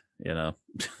be, or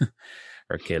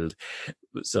killed.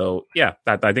 So yeah,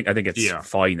 I think it's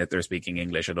fine that they're speaking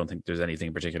English. I don't think there's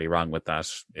anything particularly wrong with that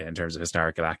in terms of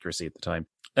historical accuracy at the time.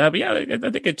 But yeah, I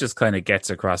think it just kind of gets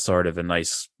across sort of a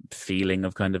nice feeling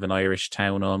of kind of an Irish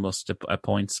town almost at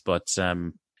points. But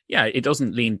yeah, it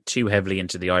doesn't lean too heavily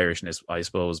into the Irishness, I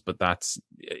suppose. But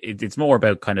it's more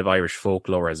about kind of Irish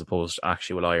folklore as opposed to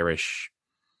actual Irish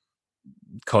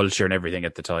culture and everything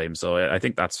at the time. So I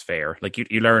think that's fair. Like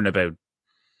you learn about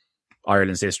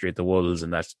Ireland's history at the Wolves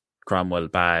and that Cromwell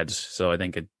bad. So I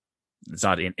think it's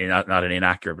not an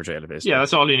inaccurate portrayal of history. Yeah,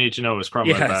 that's all you need to know is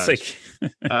Cromwell bad. Like...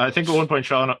 I think at one point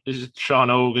Sean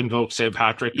Og invokes St.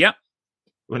 Patrick. Yeah,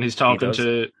 when he's talking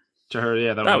to her.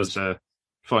 Yeah, that was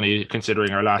funny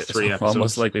considering our last three episodes.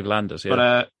 Almost like we've landed.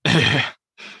 Yeah.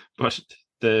 But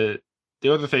the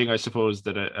other thing I suppose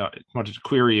that I wanted to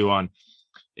query you on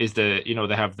is they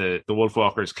have the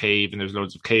Wolfwalkers cave and there's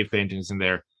loads of cave paintings in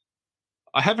there.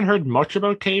 I haven't heard much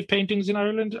about cave paintings in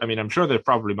Ireland. I mean, I'm sure there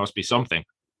probably must be something,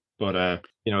 but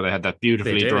they had that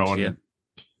beautifully drawn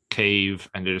cave,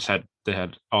 and they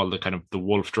had all the kind of the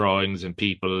wolf drawings and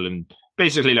people, and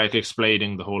basically like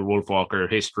explaining the whole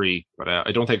Wolfwalker history. But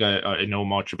I don't think I know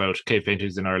much about cave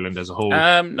paintings in Ireland as a whole.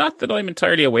 Not that I'm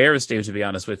entirely aware of, Stu, to be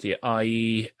honest with you.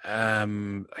 I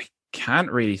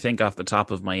can't really think off the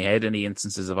top of my head any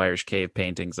instances of Irish cave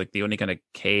paintings. Like the only kind of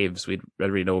caves we'd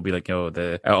really know would be like,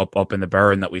 the up in the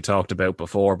burn that we talked about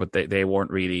before, but they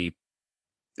weren't really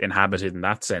inhabited in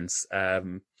that sense.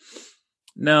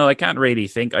 No, I can't really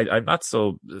think. I'm not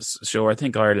so sure. I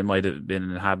think Ireland might have been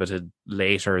inhabited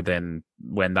later than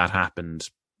when that happened.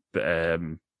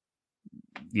 People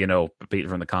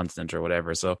from the continent or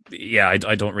whatever. So yeah, I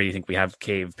don't really think we have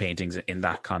cave paintings in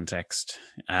that context.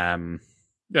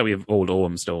 Yeah, we have old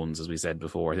Ogham stones, as we said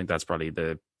before. I think that's probably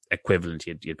the equivalent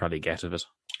you'd probably get of it.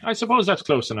 I suppose that's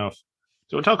close enough.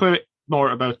 So we'll talk a bit more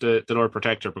about the Lord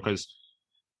Protector because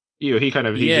he's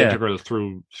integral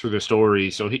through the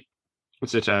story. So he's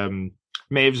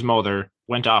Maeve's mother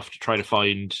went off to try to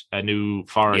find a new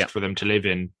forest for them to live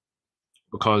in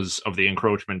because of the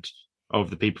encroachment of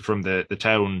the people from the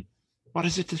town. What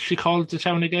is it that she called the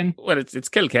town again? Well, it's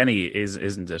Kilkenny,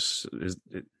 isn't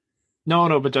it?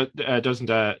 No, but doesn't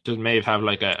Maeve have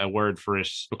like a word for it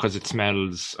because it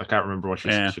smells? I can't remember what she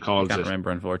calls it. I can't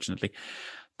remember, unfortunately.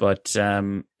 But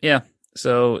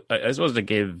so I suppose to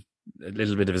give a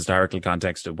little bit of historical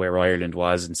context of where Ireland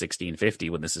was in 1650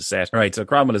 when this is set. Right, so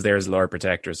Cromwell is there as Lord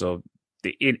Protector. So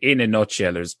in a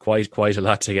nutshell, there's quite a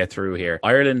lot to get through here.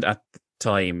 Ireland at the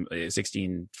time,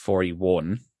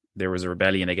 1641, there was a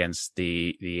rebellion against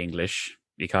the English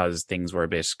because things were a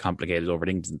bit complicated over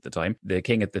in England at the time. The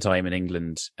king at the time in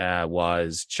England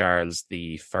was Charles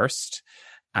I,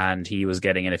 and he was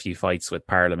getting in a few fights with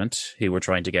Parliament, who were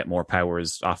trying to get more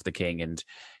powers off the king, and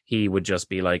he would just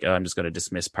be like, I'm just going to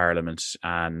dismiss Parliament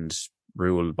and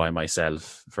rule by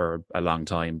myself for a long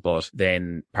time. But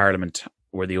then Parliament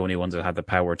were the only ones that had the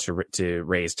power to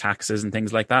raise taxes and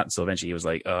things like that. So eventually he was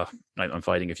like, I'm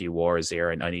fighting a few wars here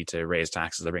and I need to raise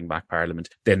taxes to bring back Parliament.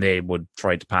 Then they would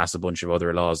try to pass a bunch of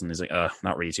other laws and he's like,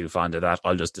 not really too fond of that.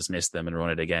 I'll just dismiss them and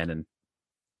run it again. And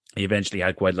he eventually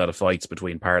had quite a lot of fights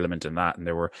between Parliament and that. And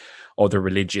there were other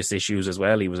religious issues as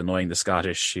well. He was annoying the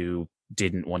Scottish who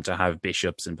didn't want to have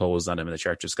bishops imposed on him in the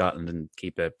Church of Scotland and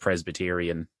keep a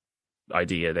Presbyterian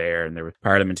idea there. And there were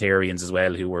parliamentarians as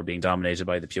well who were being dominated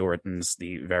by the Puritans,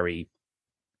 the very,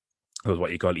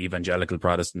 what you call evangelical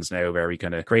Protestants now, very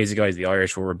kind of crazy guys. The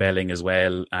Irish were rebelling as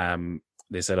well.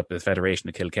 They set up the Federation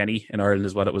of Kilkenny in Ireland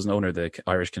is what it was known, or the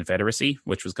Irish Confederacy,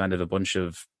 which was kind of a bunch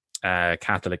of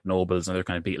Catholic nobles and other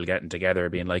kind of people getting together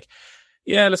being like,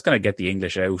 yeah, let's kind of get the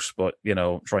English out, but, you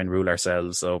know, try and rule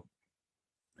ourselves. So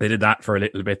they did that for a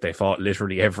little bit. They fought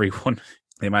literally everyone.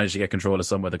 They managed to get control of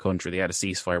some of the country. They had a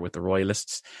ceasefire with the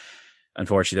Royalists.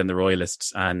 Unfortunately, then the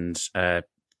Royalists and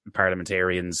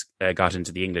parliamentarians got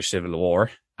into the English Civil War,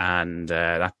 and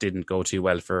that didn't go too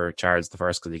well for Charles I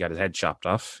because he got his head chopped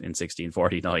off in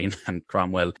 1649, and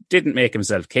Cromwell didn't make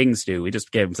himself king, Stu. He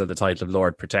just gave himself the title of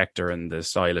Lord Protector and the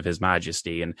style of His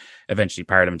Majesty, and eventually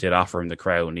Parliament did offer him the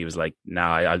crown. He was like,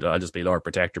 nah, I'll just be Lord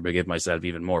Protector, but give myself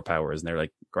even more powers, and they're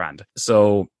like, grand.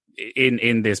 So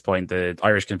in this point, the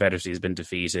Irish Confederacy has been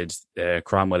defeated.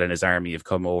 Cromwell and his army have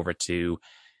come over to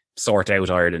sort out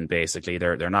Ireland. Basically,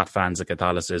 they're not fans of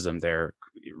Catholicism. They're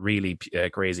really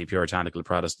crazy puritanical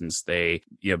Protestants. They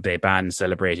ban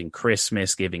celebrating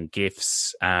Christmas, giving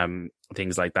gifts,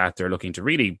 things like that. They're looking to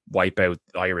really wipe out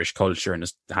Irish culture and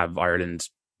just have Ireland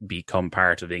become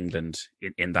part of England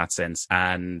in that sense.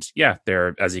 And yeah,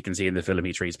 they're, as you can see in the film,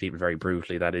 he treats people very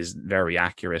brutally. That is very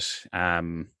accurate.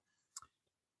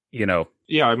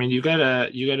 Yeah, I mean, you get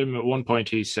him at one point.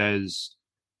 He says,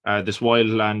 "This wild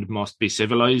land must be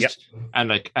civilized," yep. And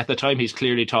like at the time, he's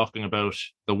clearly talking about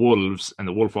the wolves and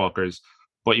the wolfwalkers.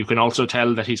 But you can also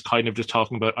tell that he's kind of just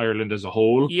talking about Ireland as a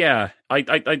whole. Yeah,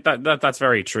 that's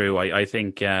very true. I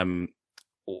think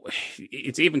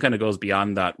it even kind of goes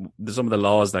beyond that. Some of the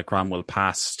laws that Cromwell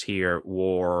passed here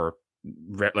were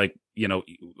like,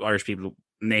 Irish people,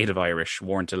 native Irish,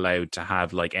 weren't allowed to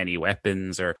have like any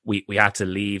weapons, or we had to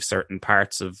leave certain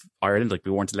parts of Ireland. Like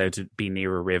we weren't allowed to be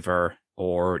near a river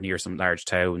or near some large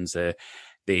towns.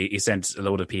 He sent a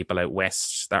load of people out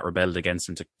west that rebelled against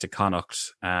him to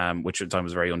Connacht, which at the time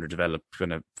was very underdeveloped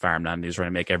kind of farmland. He was trying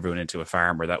to make everyone into a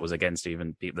farmer. That was against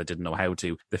even people that didn't know how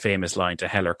to. The famous line to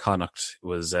Hell or Connacht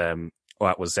was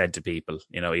what was said to people,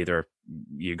 either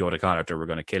you go to Connacht or we're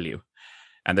going to kill you.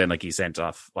 And then like he sent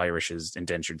off Irish as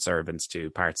indentured servants to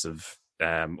parts of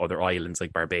other islands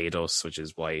like Barbados, which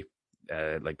is why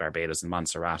like Barbados and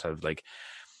Montserrat have like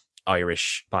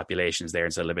Irish populations there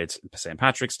and celebrate St.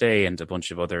 Patrick's Day and a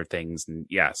bunch of other things. And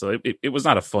yeah, so it was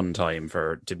not a fun time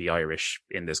to be Irish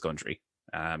in this country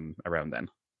around then.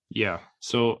 Yeah.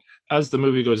 So as the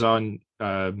movie goes on,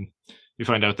 you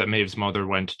find out that Maeve's mother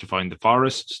went to find the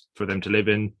forest for them to live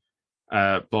in.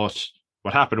 But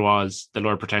what happened was the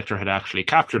Lord Protector had actually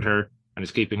captured her and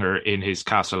is keeping her in his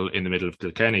castle in the middle of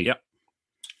Kilkenny. Yep.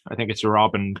 I think it's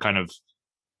Robin kind of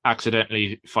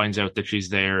accidentally finds out that she's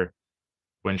there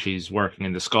when she's working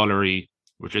in the scullery,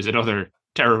 which is another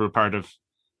terrible part of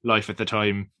life at the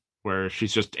time, where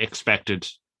she's just expected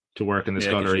to work in the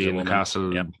scullery in the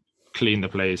castle, yep. Clean the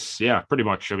place. Yeah, pretty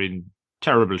much. I mean,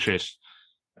 terrible shit,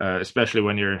 especially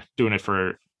when you're doing it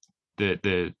for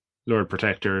the Lord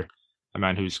Protector, a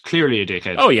man who's clearly a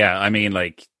dickhead. Oh, yeah. I mean,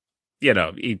 like,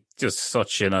 he's just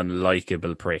such an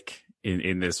unlikable prick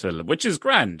in this film, which is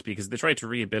grand because they tried to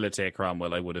rehabilitate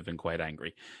Cromwell. I would have been quite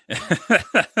angry.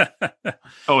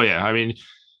 Oh, yeah. I mean,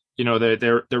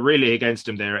 they're really against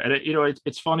him there. And,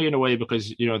 it's funny in a way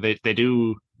because, they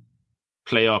do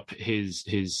play up his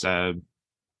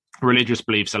religious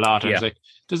beliefs a lot. I was like,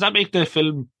 does that make the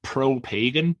film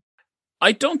pro-pagan?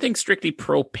 I don't think strictly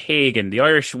pro-pagan. The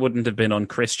Irish wouldn't have been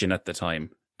unchristian at the time.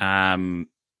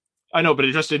 I know, but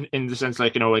it's just in the sense,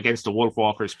 like, against the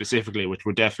Wolfwalkers specifically, which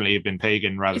would definitely have been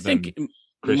pagan rather than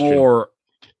Christian. More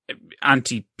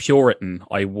anti-Puritan,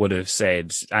 I would have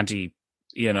said.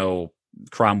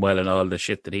 Cromwell and all the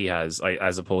shit that he has,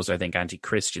 as opposed to, I think,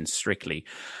 anti-Christian strictly.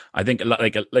 I think,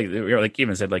 like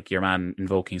even said, like your man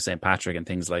invoking St. Patrick and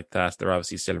things like that, they're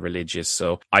obviously still religious.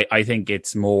 So I think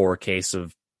it's more a case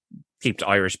of keep the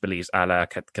Irish beliefs a la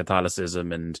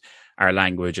Catholicism and our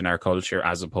language and our culture,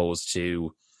 as opposed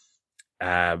to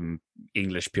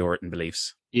English Puritan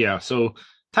beliefs. Yeah, so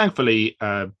thankfully,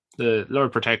 the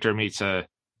Lord Protector meets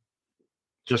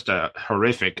just a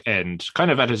horrific end,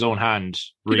 kind of at his own hand.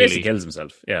 Really, he basically kills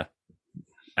himself. Yeah.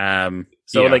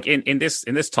 Like in this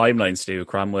timeline, Stu,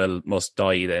 Cromwell must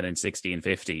die then in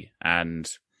 1650,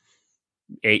 and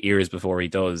 8 years before he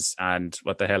does. And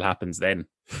what the hell happens then?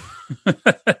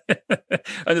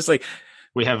 I'm just like,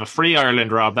 we have a free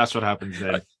Ireland, Rob. That's what happens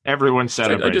then. Everyone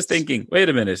celebrates. I'm just thinking, wait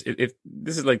a minute. If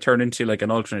this is like turned into like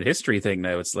an alternate history thing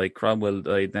now, it's like Cromwell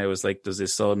died now. It's like, does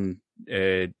his son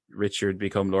Richard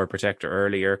become Lord Protector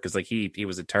earlier? Because like he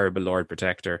was a terrible Lord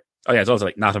Protector. Oh yeah, it's also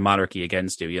like not a monarchy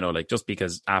against you. Like just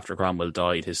because after Cromwell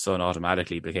died, his son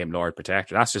automatically became Lord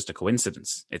Protector. That's just a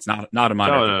coincidence. It's not a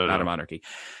monarchy. No. Not a monarchy.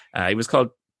 He was called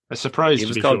a surprise. He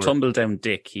was called Tumbledown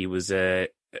Dick. He was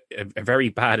very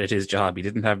bad at his job. He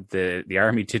didn't have the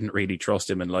army didn't really trust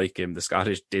him and like him. The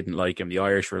Scottish didn't like him. The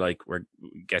Irish were like,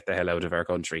 get the hell out of our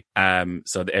country.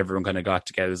 So everyone kind of got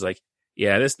together. It was like,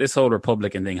 yeah, this whole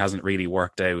Republican thing hasn't really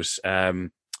worked out.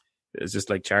 It's just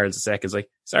like Charles II is like,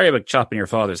 sorry about chopping your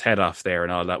father's head off there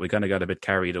and all that. We kind of got a bit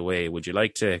carried away. Would you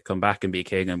like to come back and be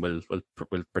king, and we'll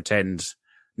pretend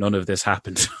none of this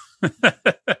happened?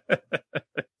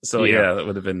 So yeah, that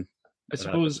would have been. I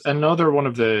suppose another one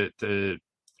of the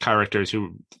characters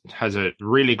who has a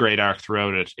really great arc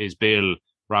throughout it is Bill,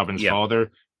 Robin's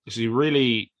father. Because he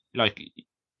really, like,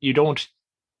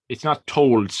 it's not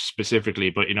told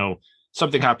specifically, but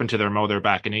something happened to their mother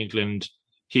back in England.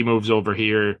 He moves over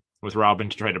here with Robin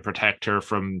to try to protect her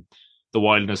from the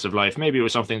wildness of life. Maybe it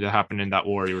was something that happened in that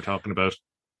war you were talking about.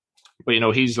 But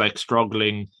he's like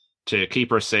struggling to keep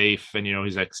her safe, and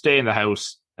he's like, stay in the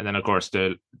house. And then of course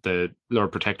the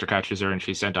Lord Protector catches her and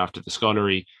she's sent off to the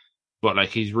scullery. But like,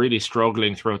 he's really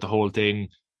struggling throughout the whole thing.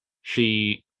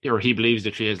 He believes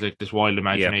that she has like this wild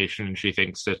imagination, and she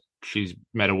thinks that she's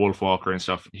met a wolfwalker and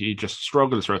stuff. He just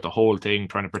struggles throughout the whole thing,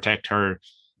 trying to protect her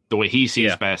the way he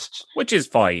sees best, which is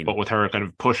fine. But with her kind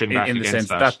of pushing back in the against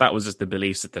sense that was just the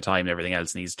beliefs at the time and everything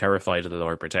else, and he's terrified of the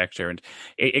Lord Protector. And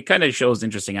it kind of shows an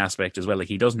interesting aspect as well. Like,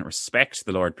 he doesn't respect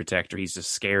the Lord Protector; he's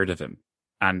just scared of him.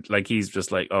 And like, he's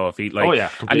just like, if he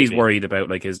like, and he's worried about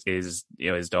like his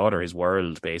daughter, his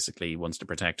world. Basically, he wants to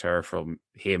protect her from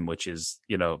him, which is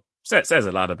says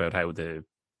a lot about how the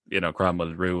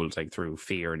Cromwell ruled, like through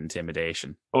fear and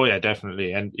intimidation. Oh yeah,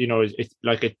 definitely. And it's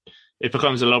like it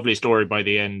becomes a lovely story by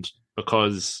the end,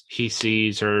 because he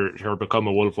sees her become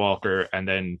a wolfwalker, and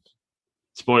then,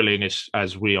 spoiling it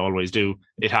as we always do,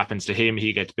 it happens to him.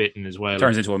 He gets bitten as well.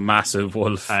 Turns into a massive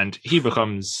wolf, and he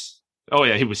becomes. Oh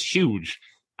yeah, he was huge.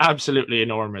 Absolutely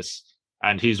enormous,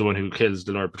 and he's the one who kills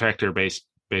the Lord Protector,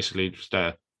 basically just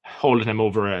holding him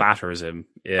over batters him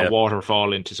a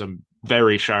waterfall into some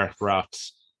very sharp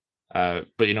rocks. But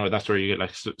that's where you get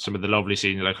like some of the lovely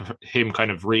scenes, like him kind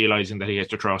of realizing that he has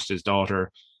to trust his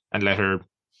daughter and let her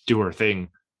do her thing.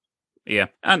 Yeah,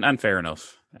 and fair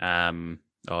enough.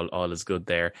 All is good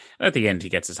there. And at the end, he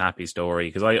gets his happy story,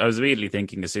 because I was immediately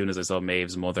thinking, as soon as I saw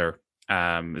Maeve's mother.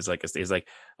 Is like,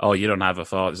 oh, you don't have a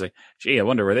father. It's like, gee, I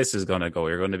wonder where this is going to go.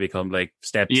 You're going to become like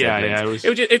step siblings.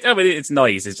 It's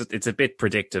nice. It's a bit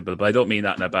predictable, but I don't mean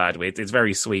that in a bad way. It's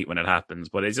very sweet when it happens,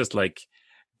 but it's just like,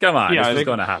 come on, this is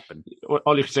going to happen.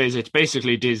 All you can say is it's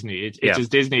basically Disney. It's as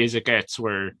Disney as it gets,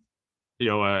 where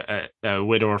a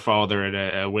widower father and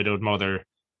a widowed mother,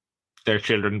 their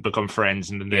children become friends,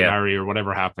 and then they marry, or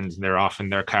whatever happens, and they're off in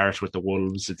their cart with the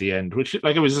wolves at the end, which,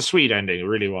 like, it was a sweet ending. It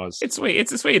really was. It's sweet.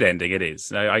 It's a sweet ending. It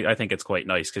is. I think it's quite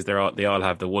nice, because they all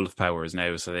have the wolf powers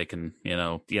now, so they can,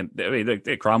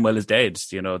 Cromwell is dead.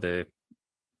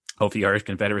 Hopefully Irish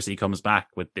Confederacy comes back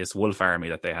with this wolf army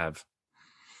that they have.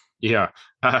 Yeah.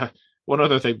 One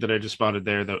other thing that I just spotted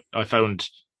there that I found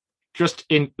just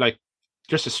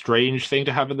a strange thing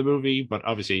to have in the movie, but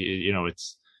obviously,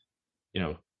 it's,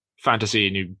 fantasy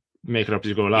and you make it up as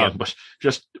you go along, but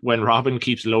just when Robin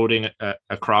keeps loading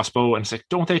a crossbow, and it's like,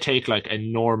 don't they take like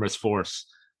enormous force?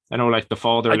 I know, like the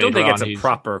father. I don't think it's a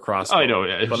proper crossbow. I know,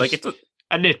 yeah, but like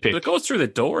a nitpick. But it goes through the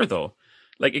door though.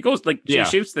 Like it goes like she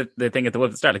shoots the thing at the wolf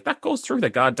at the start. Like that goes through the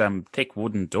goddamn thick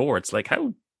wooden door. It's like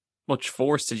how much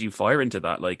force did you fire into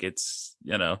that? Like it's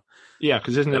Yeah,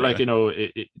 because isn't it like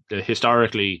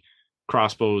historically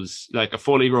crossbows, like a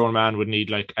fully grown man would need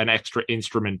like an extra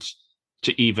instrument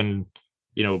to even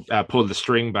pull the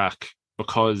string back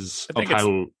because of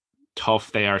how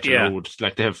tough they are to load.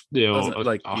 Like they have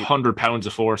like 100 pounds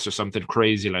of force or something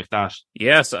crazy like that.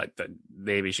 Yes,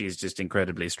 maybe she's just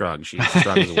incredibly strong. She's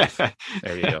strong as a wolf.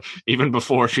 There you go. Even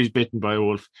before she's bitten by a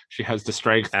wolf, she has the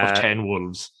strength of 10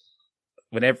 wolves.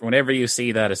 Whenever you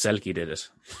see that, a Selkie did it.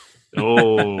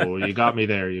 Oh, you got me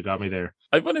there.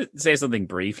 I want to say something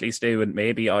briefly, Stu, and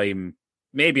maybe I'm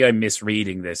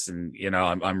misreading this, and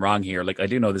I'm wrong here. Like I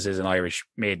do know this is an Irish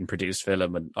made-and-produced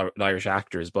film and Irish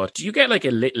actors, but do you get like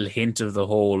a little hint of the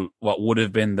whole what would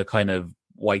have been the kind of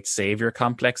white savior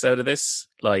complex out of this?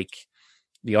 Like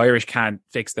the Irish can't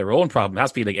fix their own problem; it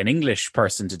has to be like an English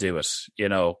person to do it.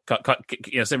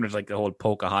 Similar to like the whole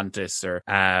Pocahontas or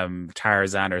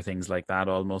Tarzan or things like that.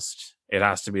 Almost, it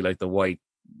has to be like the white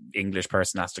English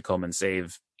person has to come and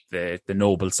save the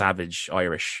noble savage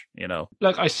Irish,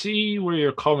 Like I see where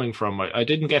you're coming from. I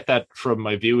didn't get that from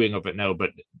my viewing of it now,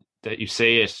 but that you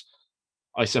say it,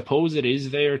 I suppose it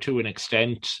is there to an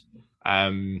extent.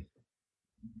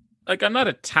 Like I'm not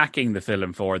attacking the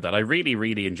film for that. I really,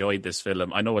 really enjoyed this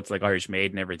film. I know it's like Irish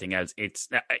made and everything else. It's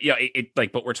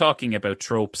but we're talking about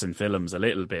tropes in films a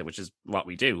little bit, which is what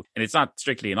we do, and it's not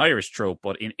strictly an Irish trope,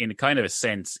 but in kind of a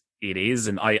sense. It is,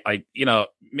 and I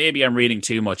maybe I'm reading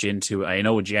too much into it. I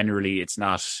know generally it's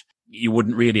not, you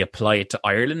wouldn't really apply it to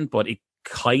Ireland, but it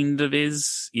kind of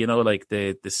is, like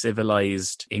the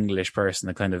civilized English person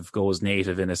that kind of goes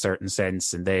native in a certain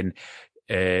sense, and then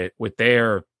with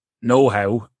their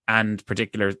know-how and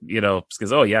particular, because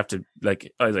you have to I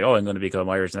was like, I'm going to become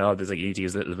Irish now. There's like you need to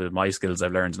use a little bit of my skills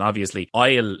I've learned, and obviously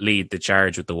I'll lead the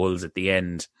charge with the wolves at the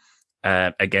end.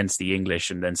 Against the English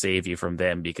and then save you from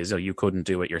them because you couldn't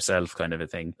do it yourself kind of a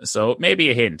thing. So maybe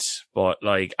a hint, but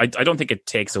like I don't think it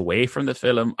takes away from the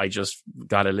film. I just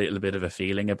got a little bit of a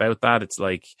feeling about that. It's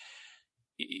like,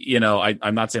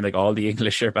 I'm not saying like all the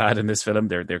English are bad in this film.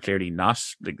 They're clearly not.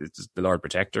 Like it's the Lord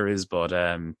Protector is, but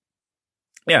I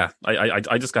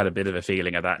just got a bit of a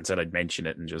feeling of that and said I'd mention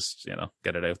it and just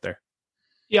get it out there.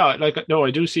 Yeah, I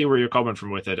do see where you're coming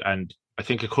from with it, and I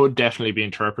think it could definitely be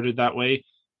interpreted that way.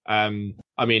 I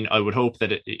mean, I would hope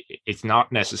that it's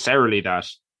not necessarily that.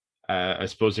 I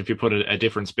suppose if you put a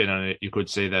different spin on it, you could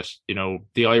say that,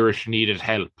 the Irish needed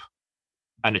help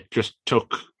and it just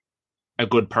took a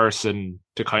good person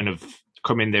to kind of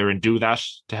come in there and do that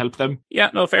to help them. Yeah,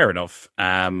 no, fair enough.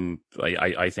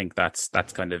 I think that's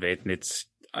kind of it. And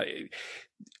I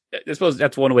suppose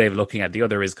that's one way of looking at it. The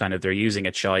other is kind of they're using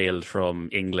a child from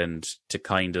England to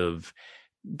kind of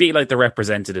be like the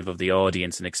representative of the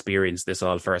audience and experience this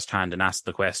all firsthand and ask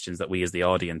the questions that we as the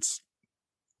audience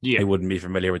who wouldn't be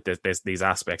familiar with these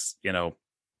aspects,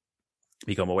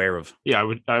 become aware of.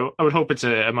 Yeah, I would hope it's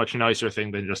a much nicer thing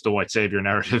than just the white savior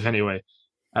narrative anyway.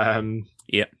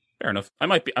 Yeah, fair enough. I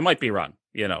might be wrong,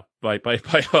 by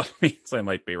all means I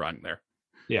might be wrong there.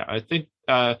 Yeah, I think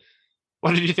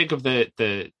what did you think of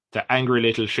the angry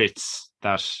little shits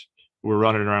that were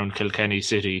running around Kilkenny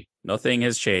City? Nothing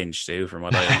has changed, Stu, from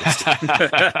what I understand.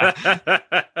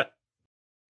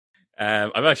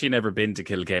 I've actually never been to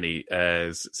Kilkenny.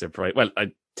 Surprise! Well,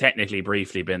 I technically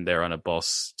briefly been there on a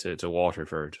bus to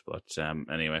Waterford, but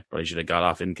anyway, probably should have got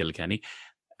off in Kilkenny.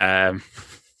 Yeah,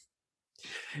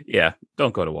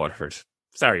 don't go to Waterford.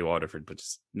 Sorry, Waterford, but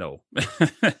just no. We can't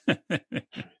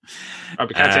say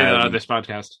that on this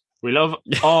podcast. We love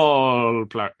all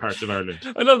parts of Ireland.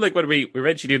 I love when we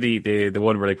eventually do the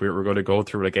one where we're going to go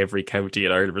through every county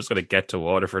in Ireland. We're just going to get to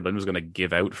Waterford. I'm just going to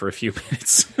give out for a few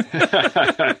minutes. It's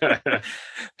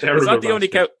not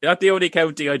the only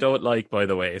county I don't like, by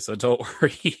the way. So don't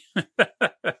worry. What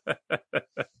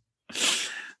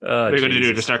are you going to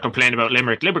do? To start complaining about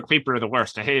Limerick? Limerick people are the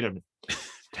worst. I hate them.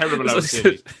 Terrible out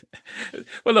city.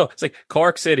 Well, no, it's like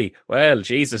Cork City. Well,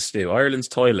 Jesus, Stu, Ireland's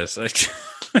toilets.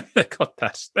 Cut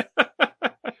that.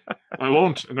 I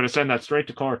won't. I'm going to send that straight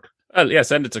to Cork. Well, yeah,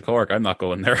 send it to Cork. I'm not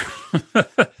going there.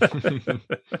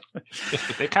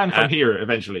 They can come here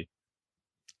eventually.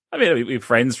 I mean, we have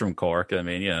friends from Cork. I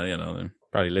mean, they're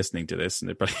probably listening to this, and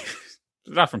they're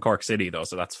not from Cork City though,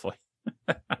 so that's fine.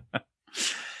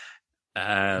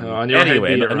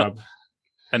 Anyway,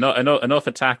 enough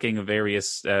attacking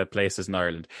various places in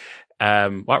Ireland.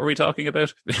 What were we talking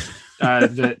about?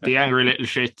 The angry little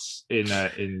shits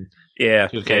in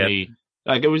Kilkenny. Yeah.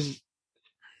 Like it was,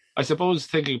 I suppose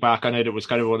thinking back on it, it was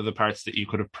kind of one of the parts that you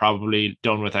could have probably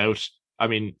done without. I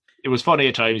mean, it was funny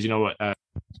at times,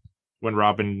 when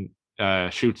Robin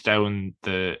shoots down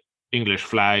the English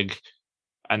flag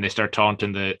and they start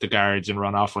taunting the guards and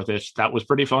run off with it. That was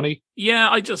pretty funny. Yeah,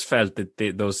 I just felt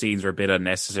that those scenes were a bit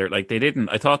unnecessary. Like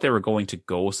I thought they were going to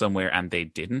go somewhere and they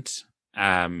didn't.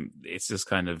 It's just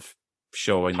kind of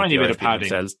showing tiny bit of padding.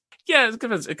 Themselves. Yeah, it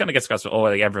kind of gets across. Oh,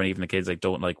 like everyone, even the kids, like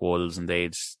don't like wolves, and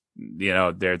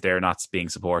they're not being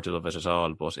supportive of it at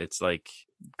all. But it's like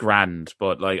grand.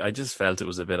 But like I just felt it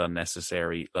was a bit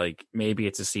unnecessary. Like maybe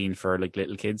it's a scene for like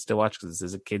little kids to watch because this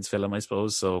is a kids film, I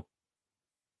suppose. So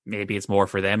maybe it's more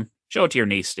for them. Show it to your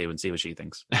niece, Stu, and see what she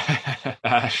thinks.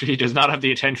 She does not have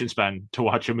the attention span to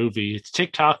watch a movie. It's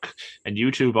TikTok and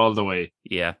YouTube all the way.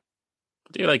 Yeah.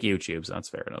 Do you like YouTube? So that's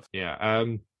fair enough. Yeah.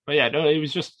 But yeah, no, it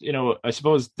was just, I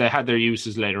suppose they had their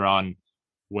uses later on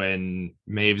when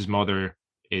Maeve's mother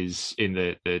is in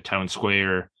the town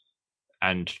square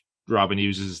and Robin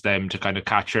uses them to kind of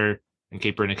catch her and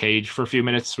keep her in a cage for a few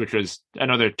minutes, which was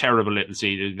another terrible little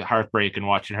scene. Heartbreaking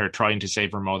watching her trying to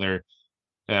save her mother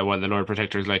while the Lord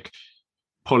Protector is like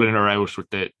pulling her out with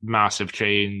the massive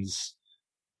chains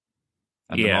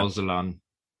and the muzzle on.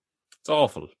 It's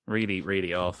awful. Really,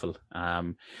 really awful.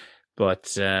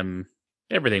 But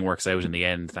everything works out in the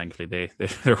end, thankfully.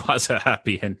 There was a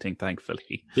happy ending,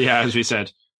 thankfully. Yeah, as we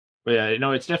said. But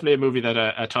yeah, it's definitely a movie that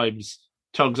at times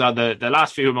tugs on the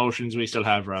last few emotions we still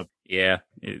have, Rob. Yeah,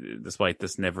 despite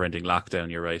this never-ending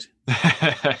lockdown, you're right.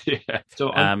 Yeah.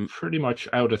 So I'm pretty much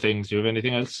out of things. Do you have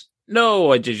anything else?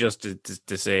 No, I just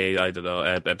to say, I don't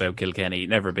know, about Kilkenny.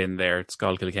 Never been there. It's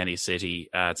called Kilkenny City.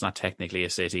 It's not technically a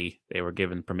city. They were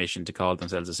given permission to call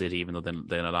themselves a city, even though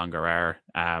they no longer are.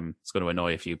 It's going to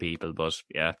annoy a few people, but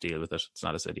yeah, deal with it. It's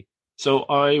not a city. So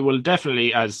I will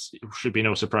definitely, as should be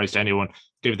no surprise to anyone,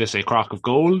 give this a crock of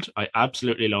gold. I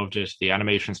absolutely loved it. The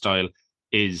animation style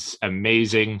is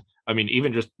amazing. I mean,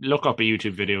 even just look up a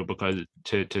YouTube video because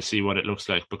to see what it looks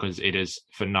like, because it is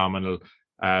phenomenal.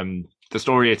 The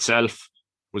story itself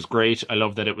was great. I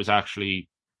love that it was actually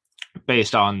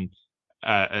based on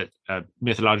a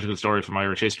mythological story from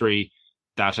Irish history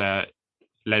that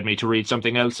led me to read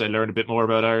something else. I learned a bit more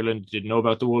about Ireland. Didn't know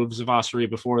about the Wolves of Ossory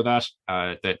before that.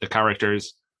 The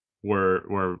characters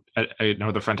were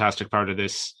another fantastic part of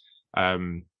this.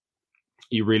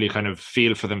 You really kind of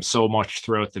feel for them so much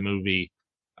throughout the movie.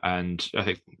 And I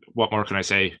think, what more can I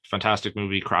say? Fantastic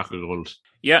movie, crock of gold.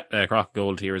 Yeah, crock of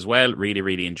gold here as well. Really,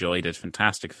 really enjoyed it.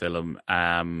 Fantastic film.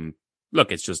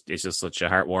 Look, it's just such a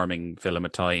heartwarming film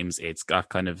at times. It's got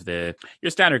kind of your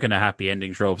standard kind of happy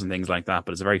ending tropes and things like that,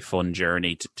 but it's a very fun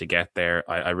journey to get there.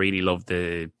 I really love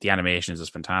the animation is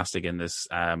just fantastic in this.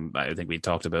 I think we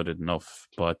talked about it enough,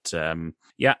 but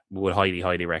yeah, would highly,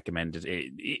 highly recommend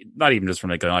it. Not even just from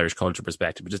like an Irish culture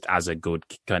perspective, but just as a good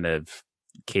kind of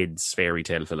kids fairy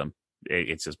tale film.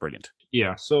 It's just brilliant.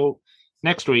 Yeah. So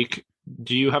next week,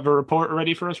 do you have a report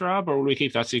ready for us, Rob, or will we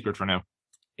keep that secret for now?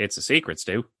 It's a secret,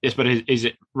 Stu. Yes, but is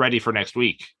it ready for next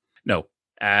week? No.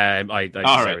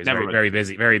 Very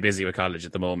busy with college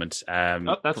at the moment.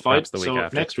 That's fine. So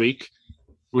next week,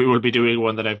 we will be doing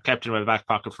one that I've kept in my back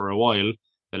pocket for a while.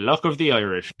 The Luck of the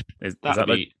Irish. Is that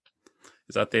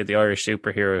the Irish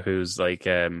superhero whose like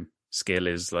skill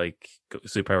is like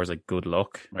superpower is like good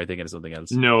luck? Or are you thinking of something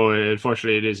else? No,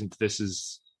 unfortunately it isn't. This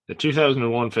is the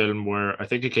 2001 film where I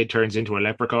think a kid turns into a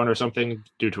leprechaun or something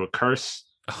due to a curse.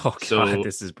 Oh God,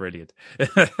 this is brilliant.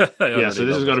 Yeah, so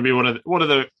this is going to be one of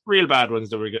the real bad ones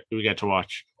that we get to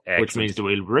watch. Excellent. Which means that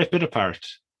we'll rip it apart.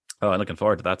 Oh, I'm looking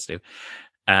forward to that, Stu.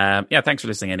 Yeah, thanks for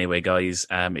listening anyway, guys.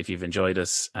 If you've enjoyed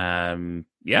us, tell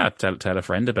a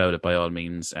friend about it by all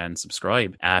means and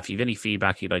subscribe. If you have any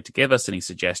feedback you'd like to give us, any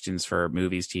suggestions for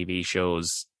movies, TV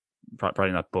shows,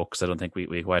 probably not books. I don't think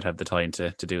we quite have the time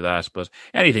to do that, but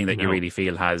anything that you really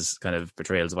feel has kind of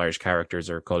portrayals of Irish characters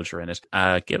or culture in it,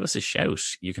 give us a shout.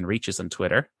 You can reach us on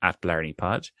Twitter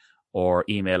 @BlarneyPod or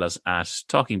email us at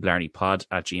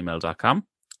talkingblarneypod@gmail.com.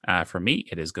 For me,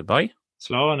 it is goodbye.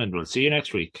 Slán, and we'll see you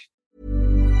next week.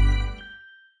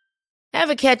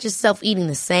 Ever catch yourself eating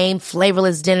the same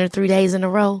flavorless dinner 3 days in a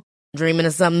row? Dreaming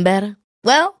of something better?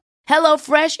 Well,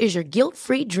 HelloFresh is your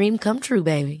guilt-free dream come true,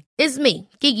 baby. It's me,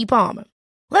 Keke Palmer.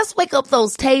 Let's wake up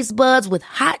those taste buds with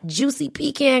hot, juicy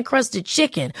pecan-crusted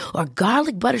chicken or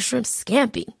garlic butter shrimp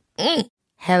scampi.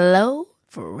 Hello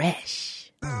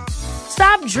Fresh.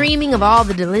 Stop dreaming of all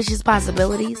the delicious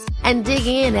possibilities and dig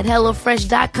in at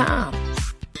HelloFresh.com.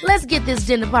 Let's get this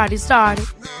dinner party started.